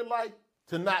fail in your life?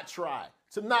 To not try,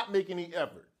 to not make any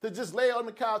effort, to just lay on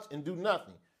the couch and do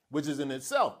nothing, which is in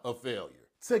itself a failure.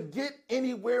 To get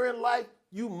anywhere in life,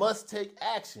 you must take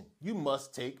action. You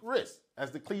must take risks.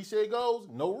 As the cliche goes,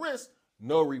 no risk,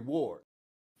 no reward.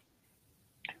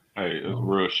 Hey, it's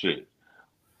real shit.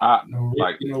 No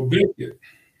biscuit.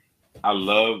 I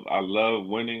love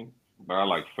winning, but I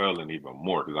like failing even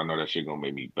more because I know that shit gonna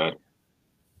make me better.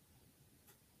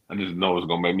 I just know it's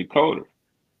gonna make me colder.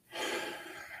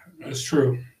 That's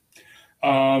true.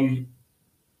 I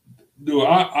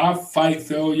fight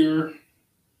failure.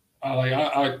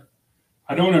 I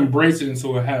don't embrace it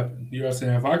until it happens. You know what I'm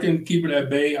saying? If I can keep it at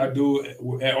bay, I do it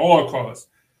at all costs.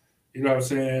 You know what I'm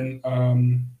saying?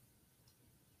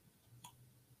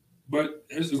 But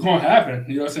it's going to happen.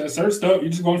 You know what I'm saying? Certain stuff,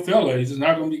 you're just going to fail at. You're just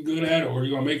not going to be good at it, or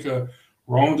you're going to make a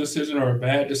wrong decision or a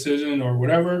bad decision or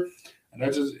whatever. And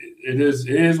that just, it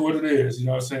is what it is. You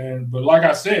know what I'm saying? But like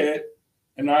I said,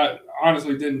 and I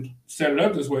honestly didn't set it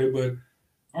up this way, but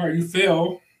all right, you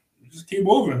fail, just keep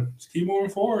moving. Just keep moving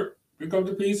forward. Pick up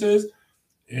the pieces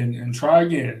and try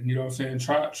again. You know what I'm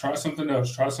saying? Try something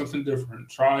else. Try something different.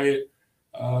 Try it.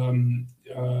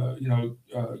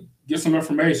 Get some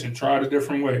information. Try it a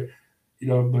different way.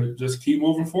 But just keep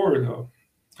moving forward, though.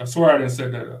 I swear I didn't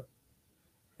set that up.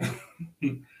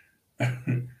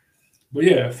 But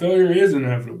yeah, failure is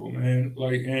inevitable, man.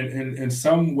 Like, and in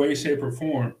some way, shape, or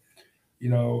form, you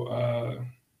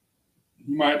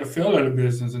might have to fail at a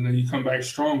business, and then you come back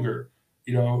stronger.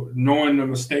 Knowing the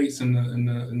mistakes and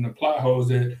the plot holes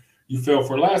that you fell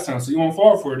for last time, so you won't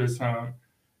fall for it this time.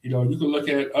 You can look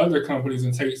at other companies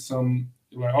and take some,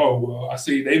 like, oh, well, I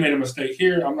see they made a mistake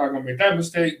here. I'm not going to make that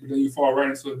mistake, but then you fall right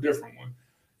into a different one.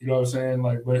 You know what I'm saying?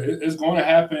 Like, but it's going to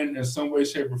happen in some way,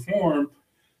 shape, or form.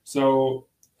 So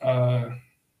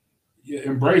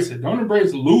embrace it. Don't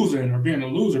embrace losing or being a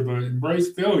loser, but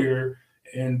embrace failure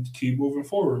and keep moving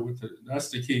forward with it. That's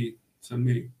the key to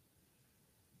me.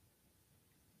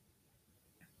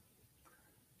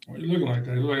 Why are you looking like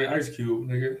that? You look like Ice Cube,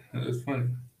 nigga. That's funny.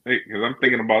 Hey, because I'm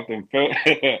thinking about them.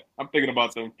 I'm thinking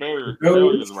about them failures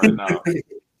right now.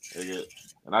 Nigga.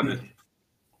 And I just,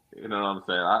 you know what I'm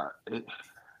saying?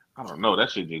 I don't know.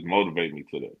 That shit just motivate me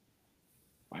to the.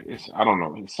 Like I don't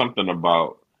know. It's something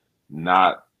about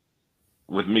not.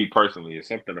 With me personally, it's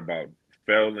something about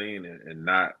failing and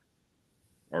not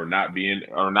having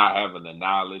the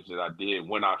knowledge that I did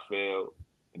when I failed,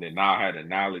 and then now I had the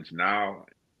knowledge now,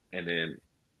 and then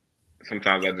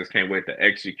sometimes I just can't wait to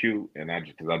execute, and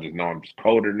because I just know I'm just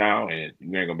colder now, and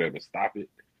you ain't gonna be able to stop it,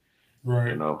 right?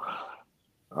 You know,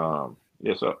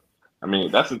 yeah. So I mean,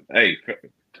 that's what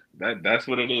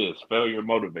it is. Failure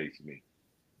motivates me.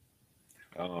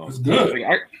 It's good.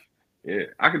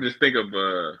 I can just think of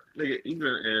nigga,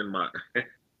 even in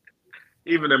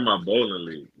my bowling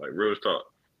league, like real talk,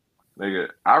 nigga.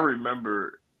 I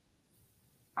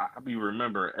be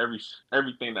remembering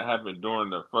everything that happened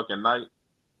during the fucking night,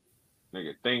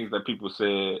 nigga. Things that people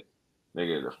said,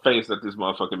 nigga. The face that this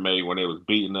motherfucker made when they was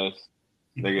beating us,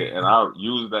 nigga. And I'll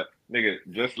use that, nigga.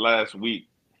 Just last week,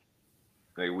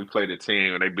 nigga, we played a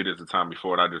team and they beat us the time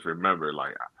before, and I just remember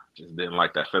like I just didn't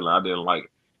like that feeling. I didn't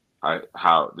like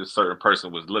how this certain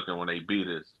person was looking when they beat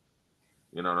us.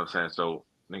 You know what I'm saying? So,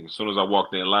 nigga, as soon as I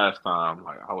walked in last time,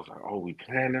 like I was like, "Oh, we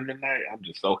playing them tonight." I'm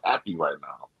just so happy right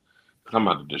now. I'm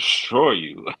about to destroy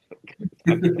you.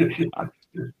 You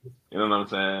know what I'm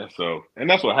saying? So, and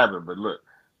that's what happened. But look,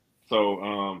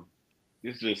 so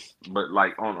it's just, but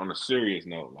like on a serious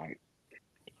note, like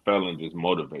failing just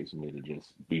motivates me to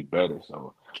just be better.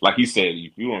 So, like he said,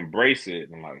 if you embrace it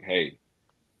and like, hey,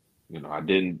 you know, I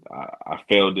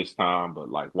failed this time, but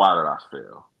like, why did I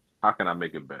fail? How can I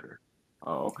make it better?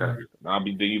 Oh, okay. Right.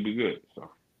 Then you'll be good. So.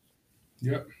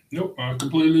 Yep. Nope. I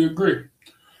completely agree.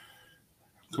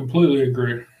 Completely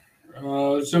agree.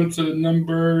 Jump to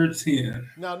number 10.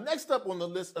 Now, next up on the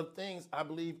list of things I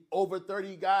believe over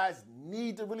 30 guys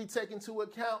need to really take into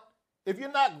account. If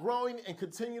you're not growing and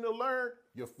continue to learn,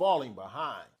 you're falling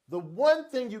behind. The one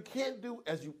thing you can't do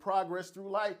as you progress through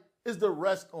life is to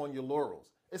rest on your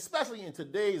laurels, especially in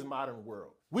today's modern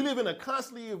world. We live in a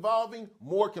constantly evolving,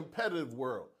 more competitive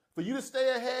world. For you to stay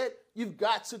ahead, you've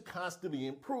got to constantly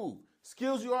improve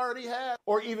skills you already have,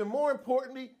 or even more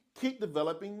importantly, keep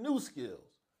developing new skills.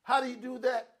 How do you do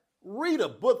that? Read a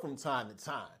book from time to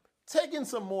time. Take in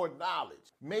some more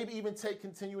knowledge. Maybe even take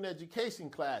continuing education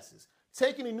classes.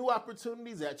 Take any new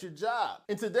opportunities at your job.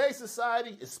 In today's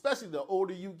society, especially the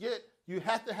older you get, you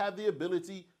have to have the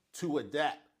ability to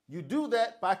adapt. You do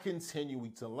that by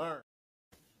continuing to learn.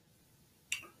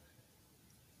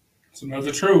 That's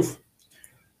another truth.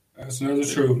 That's another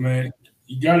truth, man.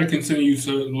 You got to continue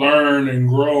to learn and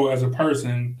grow as a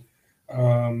person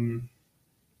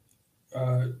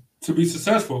to be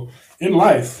successful in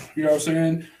life. You know what I'm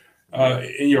saying?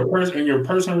 In your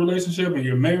personal relationship, in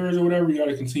your marriage or whatever, you got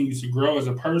to continue to grow as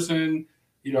a person.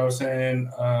 You know what I'm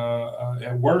saying?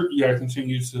 At work, you got to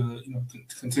continue to,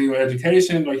 continue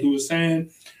education, like he was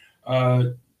saying.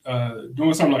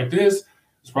 Doing something like this,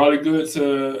 it's probably good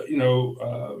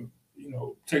to,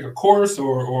 take a course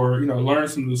or learn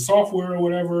some new software or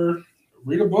whatever.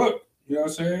 Read a book. You know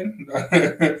what I'm saying?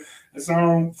 It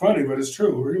sounds funny, but it's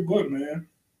true. Read a book, man.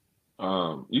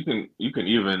 You can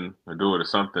even do it as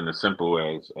something as simple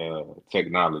as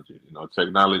technology.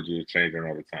 Technology is changing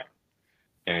all the time,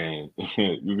 and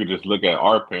you can just look at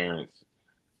our parents.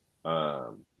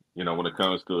 When it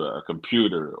comes to a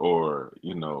computer or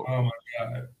oh my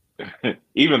God,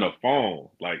 even a phone,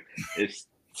 like it's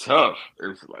tough.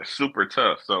 It's like super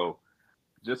tough. So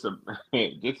just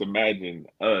imagine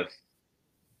us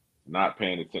not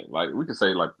paying attention. Like we could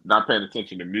say, like not paying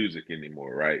attention to music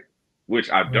anymore, right?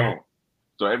 Which I don't.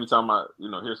 So every time I,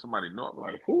 hear somebody know, I'm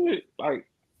like, who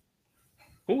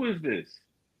is this?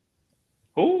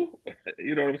 Who?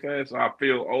 You know what I'm saying? So I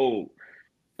feel old.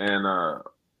 And,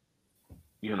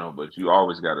 but you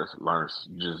always got to learn.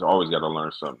 You just always got to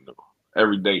learn something new.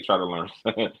 Every day, try to learn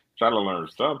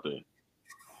something.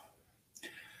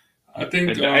 I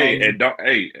think.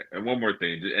 And one more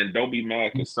thing, and don't be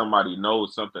mad because somebody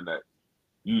knows something that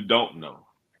you don't know.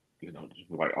 Just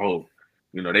like, oh,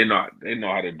 they know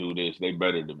how to do this. They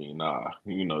better than me. Nah,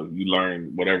 you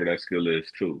learn whatever that skill is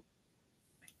too.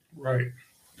 Right,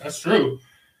 that's true,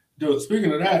 dude.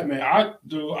 Speaking of that, man,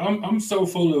 I'm so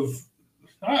full of.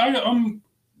 I'm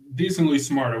decently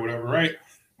smart or whatever, right?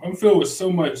 I'm filled with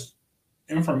so much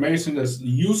information that's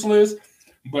useless,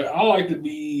 but I like to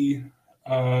be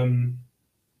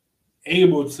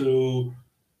able to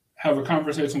have a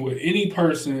conversation with any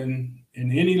person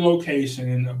in any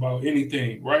location about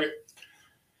anything, right?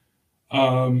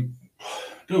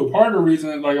 Dude, part of the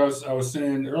reason, like I was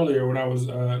saying earlier, when I was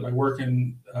like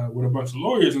working with a bunch of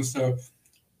lawyers and stuff,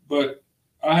 but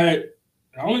I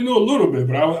only knew a little bit,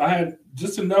 but I had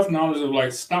just enough knowledge of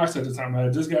like stocks at the time. I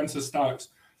had just gotten into stocks,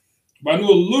 but I knew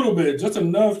a little bit, just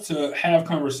enough to have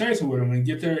conversation with them and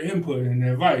get their input and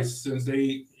advice, since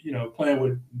they, playing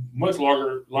with much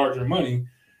larger money,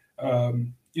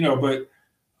 But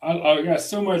I got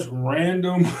so much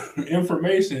random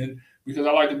information because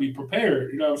I like to be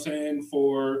prepared. You know what I'm saying?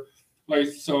 For like,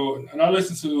 so, and I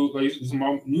listen to like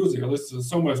my music. I listen to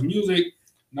so much music,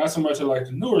 not so much of like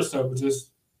the newer stuff, but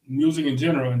just music in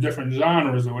general and different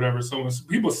genres or whatever. So when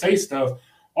people say stuff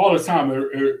all the time,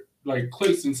 it like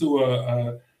clicks into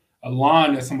a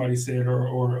line that somebody said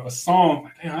or a song.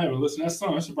 Like, damn, I haven't listened to that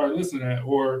song. I should probably listen to that.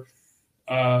 Or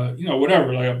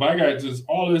whatever. Like, but I got just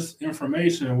all this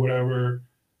information or whatever.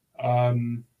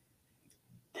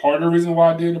 Part of the reason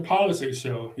why I did the politics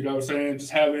show, you know what I'm saying?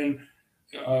 Just having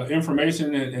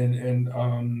information and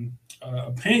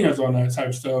opinions on that type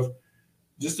of stuff,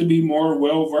 just to be more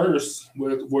well-versed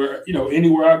with where,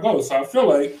 anywhere I go. So I feel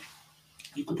like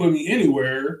you could put me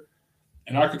anywhere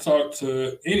and I could talk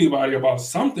to anybody about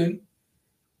something.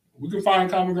 We can find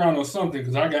common ground on something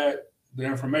because I got the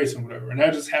information, whatever. And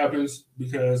that just happens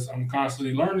because I'm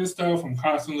constantly learning stuff. I'm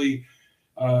constantly,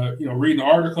 reading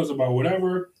articles about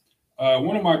whatever.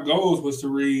 One of my goals was to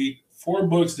read 4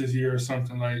 books this year or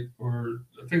something like, or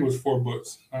I think it was 4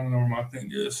 books. I don't know where my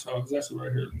thing is. So it's actually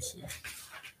right here. Let me see.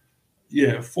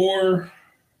 Yeah, 4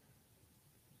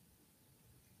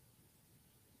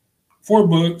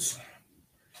 books,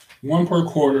 1 per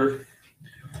quarter.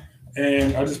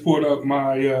 And I just pulled up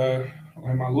my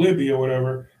my Libby or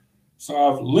whatever.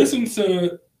 So I've listened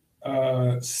to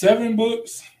 7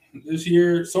 books this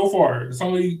year so far. It's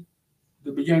only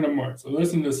the beginning of March. So I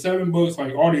listened to 7 books,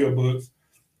 like audio books.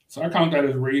 So I count that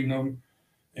as reading them.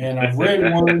 And I've read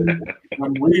one.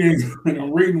 I'm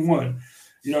reading one.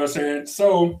 You know what I'm saying?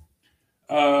 So,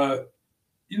 I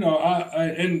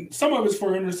and some of it's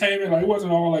for entertainment. Like, it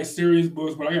wasn't all like serious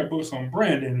books, but I got books on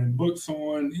branding and books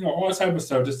on, all type of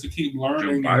stuff just to keep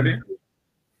learning. And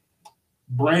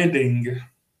branding.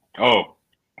 Oh,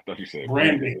 I thought you said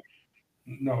branding.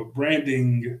 No,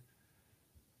 branding.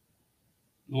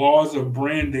 Laws of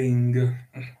branding.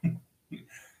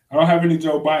 I don't have any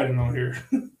Joe Biden on here.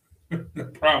 I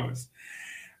promise.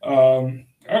 I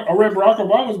read Barack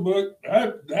Obama's book.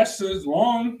 That's just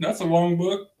long. That's a long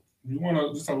book. You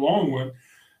want just a long one.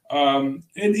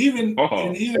 And even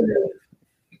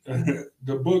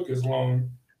the book is long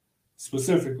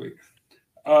specifically.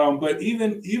 But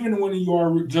even when you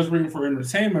are just reading for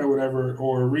entertainment or whatever,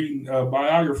 or reading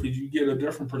biographies, you get a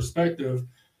different perspective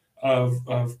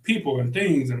of people and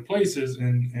things and places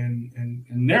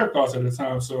and their thoughts at the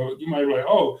time. So you might be like,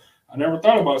 oh, I never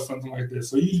thought about something like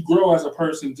this. So you grow as a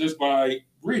person just by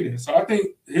reading. So I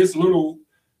think his little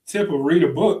tip of read a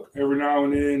book every now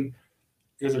and then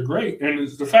is a great. And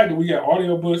it's the fact that we got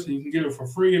audiobooks and you can get it for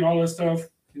free and all that stuff,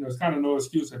 it's kind of no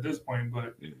excuse at this point.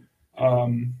 But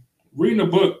reading a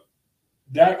book,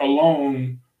 that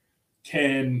alone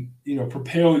can,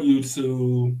 propel you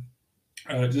to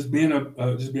just being a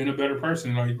better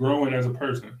person, like growing as a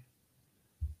person.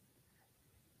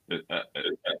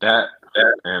 That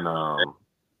and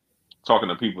talking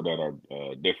to people that are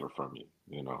different from you,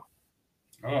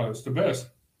 Oh, it's the best.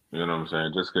 You know what I'm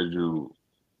saying? Just because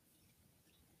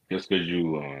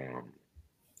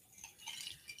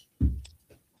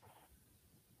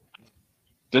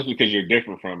you're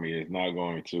different from me is not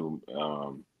going to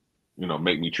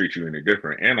make me treat you any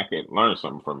different. And I could learn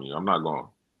something from you. I'm not going,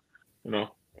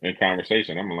 in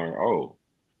conversation, I'm gonna learn, oh,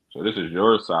 so this is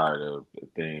your side of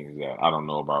things that I don't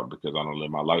know about because I don't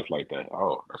live my life like that.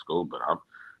 Oh, that's cool. But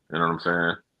you know what I'm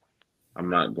saying? I'm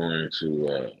not going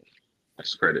to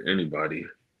discredit anybody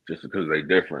just because they're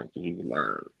different. You can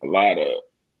learn a lot of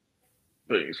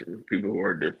things from people who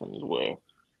are different as well.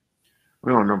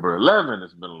 We're on number 11.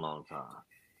 It's been a long time.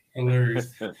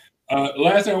 Hilarious.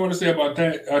 Last thing I want to say about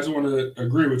that, I just want to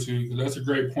agree with you because that's a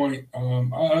great point.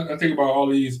 I think about all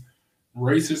these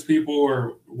racist people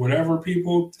or whatever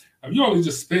people. If you only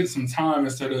just spent some time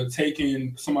instead of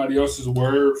taking somebody else's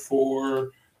word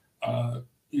for,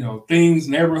 things,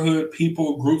 neighborhood,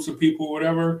 people, groups of people,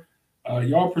 whatever,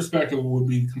 y'all perspective would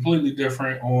be completely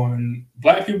different on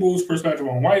Black people's perspective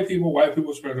on white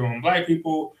people's perspective on Black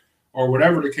people, or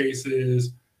whatever the case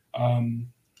is.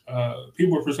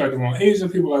 People's perspective on Asian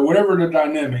people, like whatever the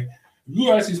dynamic. If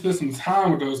you actually spend some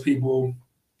time with those people,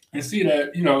 and see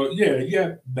that, you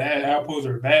have bad apples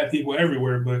or bad people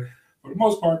everywhere, but for the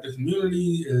most part, the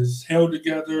community is held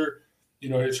together.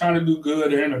 They're trying to do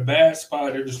good. They're in a bad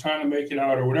spot. They're just trying to make it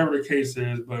out, or whatever the case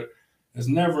is. But it's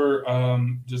never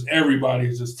just everybody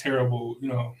is just terrible.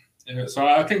 And so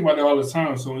I think about that all the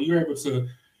time. So when you're able to,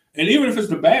 and even if it's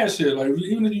the bad shit, like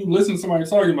even if you listen to somebody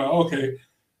talking about, okay,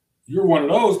 you're one of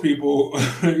those people,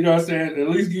 you know what I'm saying? At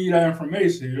least give you that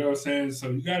information, you know what I'm saying? So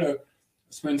you gotta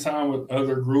spend time with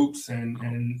other groups and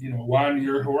widen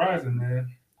your horizon, man.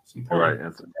 It's important.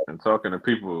 Right, and talking to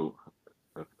people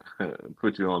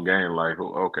put you on game like,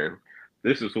 okay,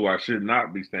 this is who I should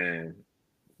not be saying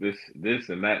this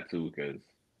and that to, because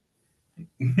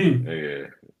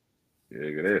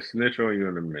they'll snitch on you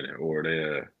in a minute, or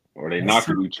they not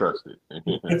to be trusted.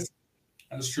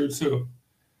 That's true too.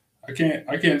 I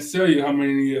can't tell you how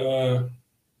many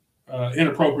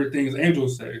inappropriate things Angel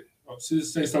say. She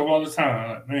just say stuff all the time.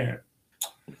 Like, man,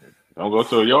 don't go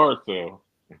to a yard sale.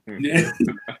 Yeah.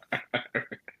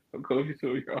 Don't go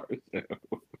to a yard sale.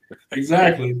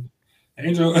 Exactly,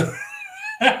 Angel.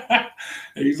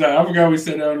 Exactly. I forgot we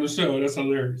said that on the show. That's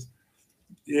hilarious.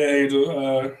 Yeah,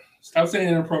 Angel. Stop saying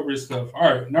inappropriate stuff.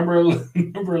 All right, number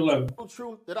 11.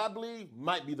 Truth that I believe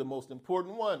might be the most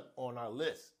important one on our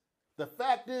list. The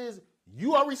fact is,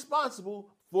 you are responsible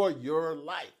for your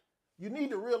life. You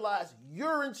need to realize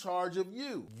you're in charge of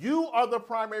you. You are the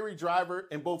primary driver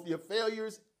in both your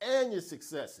failures and your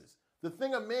successes. The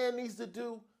thing a man needs to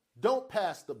do, don't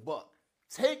pass the buck.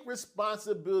 Take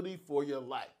responsibility for your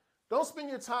life. Don't spend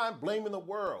your time blaming the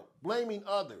world, blaming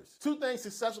others. Two things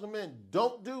successful men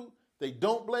don't do: they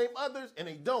don't blame others, and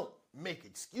they don't make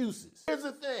excuses. Here's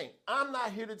the thing. I'm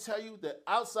not here to tell you that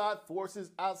outside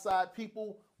forces, outside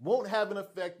people won't have an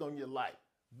effect on your life.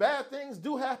 Bad things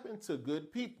do happen to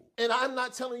good people. And I'm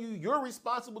not telling you you're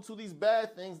responsible to these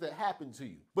bad things that happen to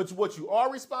you. But what you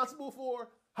are responsible for,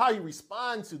 how you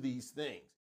respond to these things.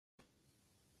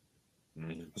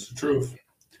 That's the truth.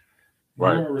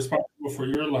 Right. You are responsible for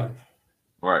your life.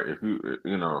 Right. If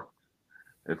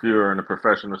you're in a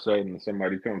professional setting and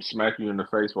somebody comes smack you in the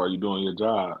face while you're doing your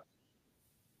job,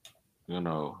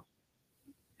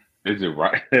 is it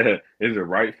right? Is it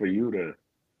right for you to,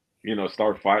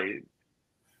 start fighting?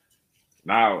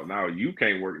 Now you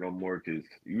can't work no more because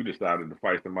you decided to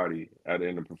fight somebody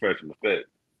in a professional setting.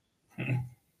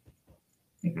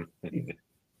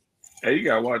 Hey, you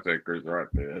gotta watch that Chris Rock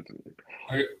there.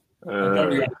 I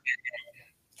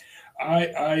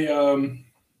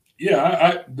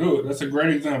do it. That's a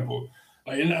great example.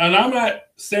 And I'm not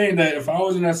saying that if I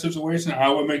was in that situation, I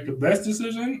would make the best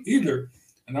decision either.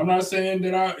 And I'm not saying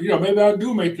that maybe I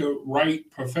do make the right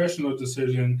professional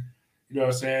decision, you know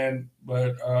what I'm saying?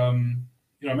 But,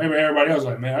 maybe everybody else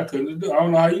like, man, I couldn't do it. I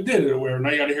don't know how you did it or whatever. Now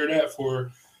you got to hear that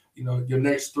for, your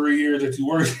next 3 years that you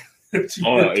work.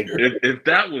 If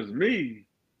that was me.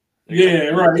 Yeah,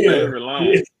 right. Yeah.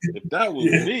 If that was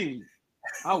me,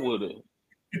 I would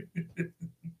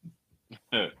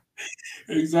have.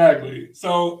 Exactly.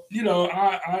 So,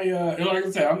 I like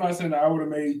I said, I'm not saying that I would have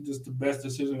made just the best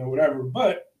decision or whatever,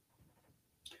 but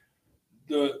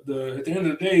at the end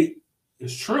of the day,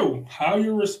 it's true. How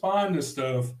you respond to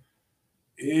stuff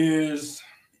is,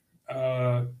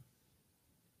 to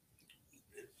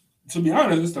be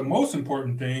honest, it's the most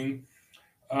important thing.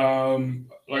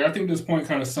 I think this point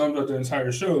kind of sums up the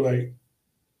entire show. Like,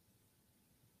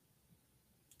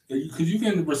 because you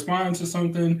can respond to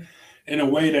something in a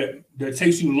way that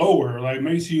takes you lower, like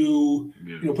makes you,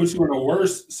 puts you in a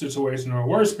worse situation or a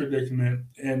worse predicament.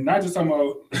 And not just talking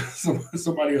about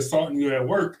somebody assaulting you at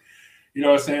work, you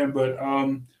know what I'm saying? But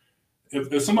if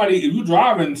you're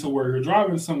driving to work or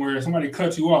driving somewhere and somebody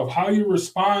cuts you off, how you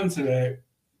respond to that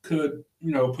could,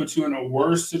 put you in a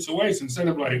worse situation. Instead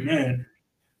of like, man,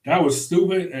 that was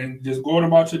stupid, and just going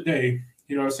about your day,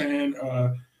 you know what I'm saying?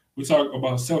 We talk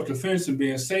about self-defense and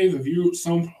being safe. If you're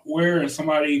somewhere and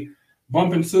somebody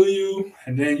bump into you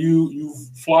and then you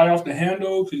fly off the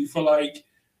handle because you feel like,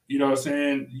 you know what I'm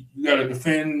saying, you got to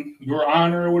defend your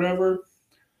honor or whatever,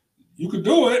 you could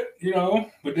do it,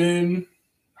 but then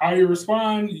how you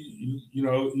respond,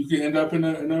 you can end up in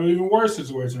an even worse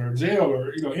situation or jail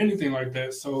or, anything like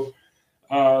that. So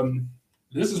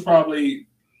this is probably,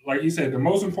 like you said, the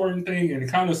most important thing, and it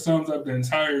kind of sums up the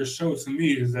entire show to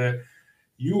me, is that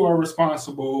you are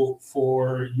responsible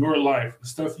for your life. The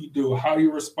stuff you do, how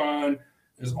you respond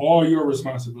is all your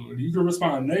responsibility. You can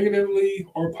respond negatively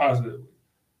or positively,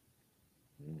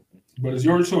 but it's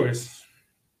your choice.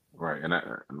 Right. And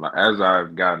as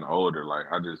I've gotten older, like,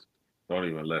 I just don't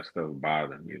even let stuff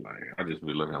bother me. Like, I just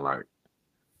be looking like,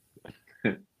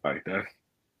 like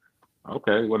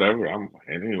Okay, whatever.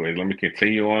 Anyways, let me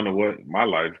continue on to what my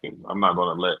life, because I'm not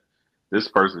gonna let this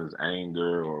person's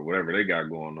anger or whatever they got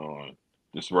going on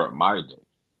disrupt my day.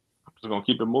 I'm just gonna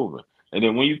keep it moving. And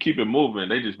then when you keep it moving,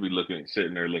 they just be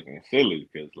sitting there looking silly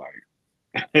because like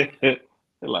they're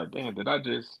like, damn, did I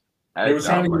just They were act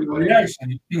trying out to get like a that?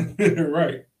 reaction.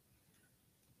 Right.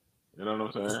 You know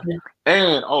what I'm saying?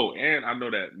 And I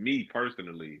know that me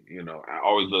personally, I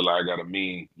always look like I got a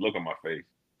mean look on my face.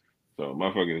 So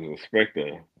motherfuckers expect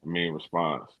a mean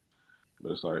response.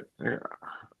 But it's like, yeah,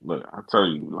 look, I tell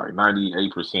you, like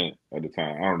 98% of the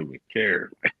time, I don't even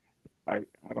care. Like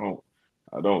I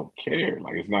don't care.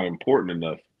 Like it's not important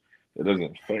enough.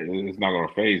 It's not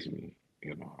gonna phase me.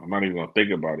 I'm not even gonna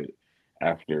think about it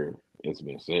after it's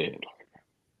been said.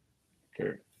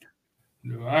 Okay.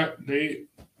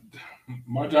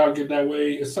 My job get that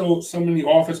way. It's so many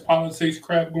office politics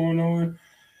crap going on.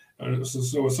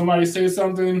 So if somebody says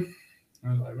something,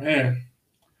 I was like, man,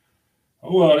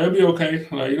 oh well, they'll be okay.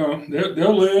 Like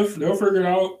they'll live, they'll figure it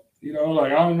out.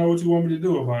 Like I don't know what you want me to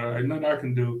do about it. Like nothing I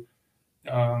can do.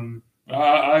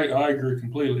 I agree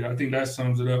completely. I think that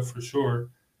sums it up for sure.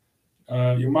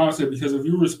 Your mom said because if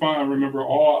you respond, remember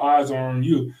all eyes are on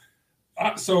you.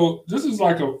 So this is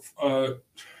like a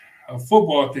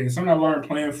football thing. Something I learned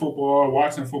playing football,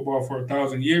 watching football for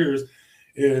 1,000 years,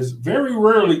 is very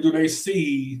rarely do they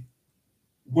see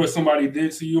what somebody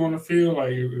did to you on the field.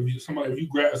 Like if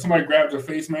somebody grabs a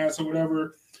face mask or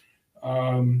whatever,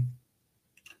 or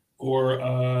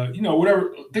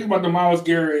whatever. Think about the Myles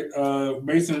Garrett,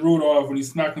 Mason Rudolph when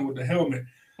he's smacking with the helmet.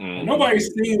 Mm-hmm.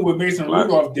 Nobody's seen what Mason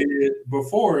Rudolph did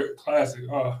before it. Classic.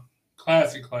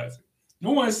 Classic.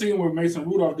 No one's seen what Mason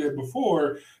Rudolph did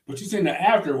before, but you've seen the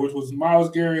after, which was Myles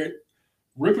Garrett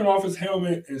ripping off his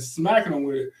helmet and smacking him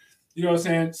with it. You know what I'm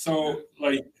saying? So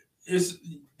like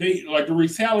the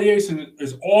retaliation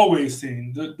is always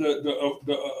seen.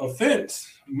 The offense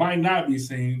might not be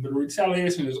seen, but the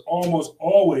retaliation is almost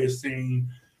always seen.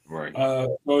 Right.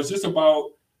 So it's just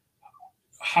about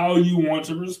how you want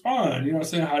to respond. You know what I'm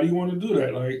saying? How do you want to do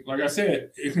that? Like I said,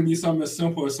 it can be something as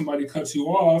simple as somebody cuts you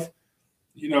off,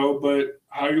 but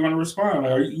how are you going to respond?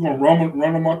 Like, are you going to run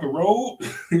them off the road?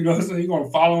 You know what I'm saying? You're going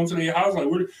to follow them to their house? Like,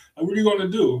 what are you going to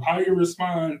do? How you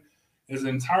respond is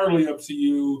entirely up to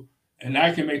you, and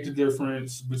that can make the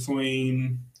difference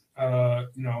between, a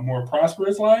more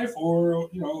prosperous life or, a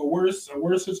worse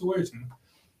situation.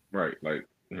 Right. Like,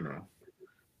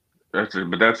 that's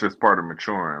it. But that's just part of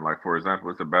maturing. Like, for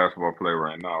example, it's a basketball player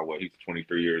right now. He's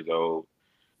 23 years old,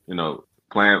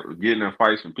 getting in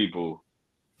fights with people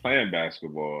playing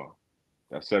basketball.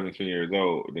 That's 17 years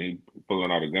old. Then he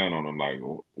pulling out a gun on him. Like,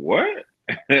 what?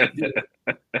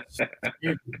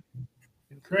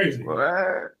 Crazy.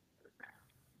 What?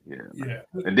 Yeah.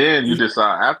 And then you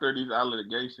decide after these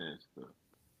allegations to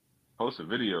post a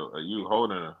video of you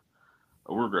holding a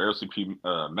Ruger LCP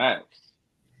Max.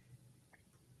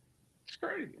 It's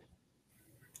crazy.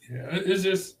 Yeah, it's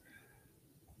just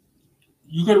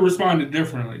you could have responded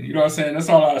differently. You know what I'm saying? That's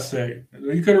all I say.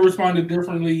 You could have responded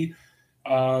differently.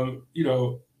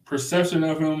 Perception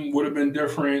of him would have been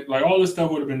different. Like all this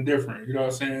stuff would have been different. You know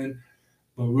what I'm saying?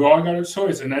 But we all got a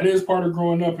choice, and that is part of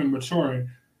growing up and maturing.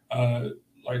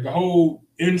 Like the whole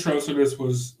intro to this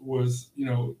was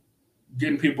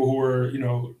getting people who were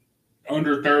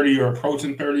under 30 or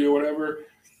approaching 30 or whatever.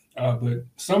 But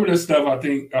some of this stuff I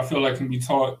feel like can be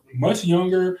taught much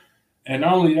younger, and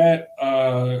not only that,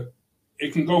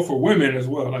 it can go for women as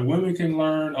well. Like women can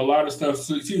learn a lot of stuff.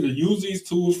 So it's either use these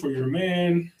tools for your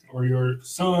man or your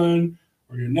son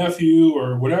or your nephew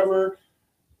or whatever,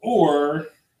 or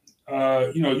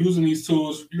using these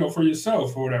tools for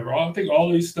yourself or whatever. I think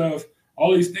all these things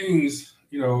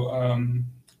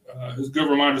is good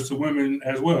reminders to women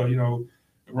as well.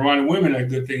 Reminding women that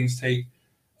good things take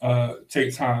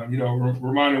time.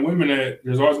 Reminding women that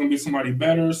there's always going to be somebody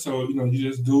better. So you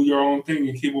just do your own thing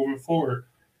and keep moving forward.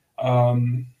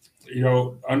 Understand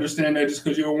that just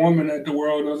because you're a woman, that the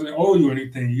world doesn't owe you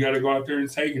anything. You got to go out there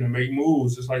and take it and make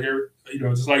moves, just like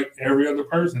every other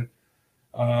person.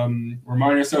 Remind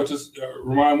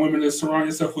women to surround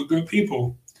yourself with good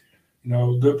people.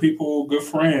 Good people, good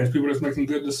friends, people that's making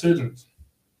good decisions.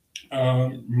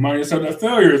 Remind yourself that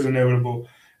failure is inevitable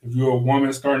if you're a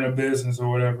woman starting a business or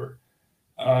whatever.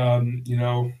 Women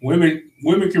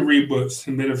can read books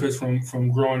and benefit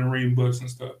from growing and reading books and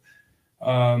stuff.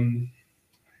 And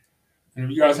if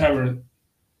you guys haven't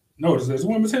noticed, there's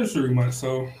Women's History Month,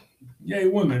 so yay,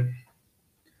 women.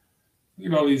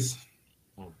 Look at all these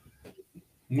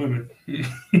women.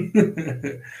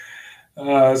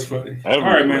 That's funny. All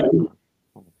right, man.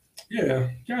 Yeah,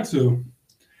 got to.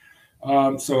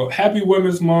 So happy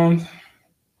Women's Month.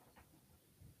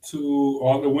 to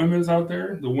all the women's out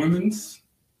there, the women's.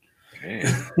 We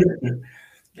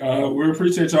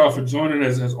appreciate y'all for joining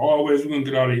us. As always, we're going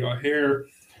to get out of your hair.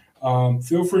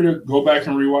 Feel free to go back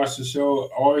and rewatch the show.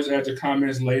 Always add your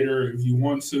comments later if you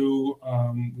want to.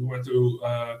 We went through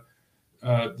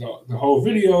the whole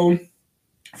video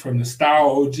from the Style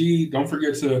OG. Don't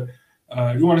forget to,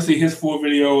 if you want to see his full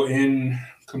video in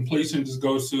completion, just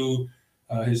go to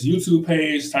his YouTube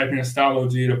page, type in Style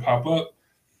OG to pop up.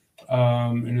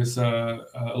 And it's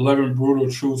 11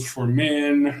 Brutal Truths for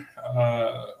Men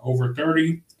over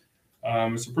 30.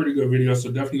 It's a pretty good video,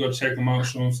 so definitely go check them out,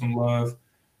 show them some love.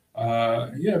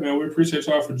 Yeah, man, we appreciate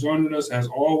y'all for joining us. As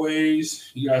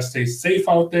always, you guys stay safe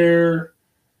out there.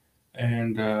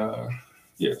 And,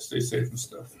 yeah, stay safe and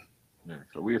stuff. Yeah,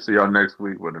 so we'll see y'all next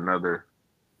week with another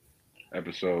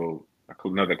episode,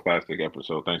 another classic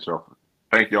episode.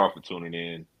 Thank y'all for tuning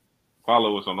in.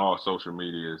 Follow us on all social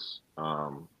medias.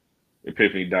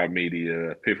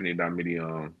 Epiphany.media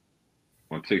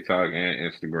on TikTok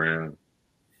and Instagram.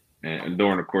 And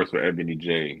during the course with Ebony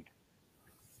J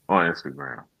on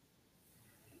Instagram.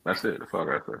 That's it. That's all I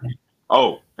got to say.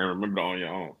 Oh, and remember to own your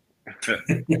own.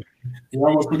 You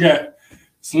almost forgot.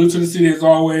 Salute to the city as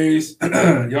always.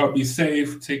 Y'all be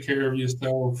safe. Take care of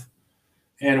yourself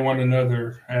and one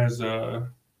another, as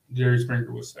Jerry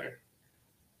Springer would say.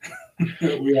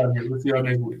 We out here. We'll see y'all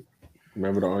next week.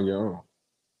 Remember to own your own.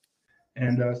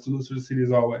 And salute to the city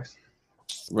as always.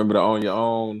 Remember to own your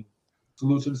own.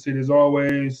 Salute to the city as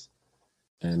always.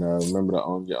 And remember to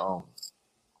own your own.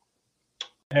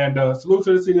 And salute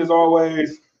to the city as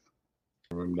always.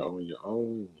 Remember to own your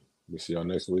own. We'll see y'all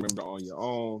next week. Remember to own your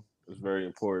own. It's very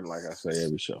important, like I say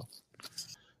every show.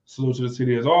 Salute to the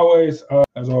city as always.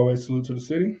 Salute to the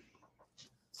city.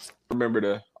 Remember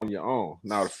to own your own.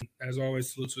 Now, as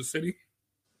always, salute to the city.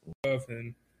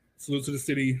 And salute to the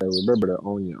city. Remember to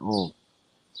own your own.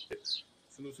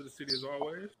 Salute to the city as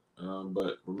always.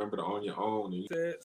 But remember to own your own.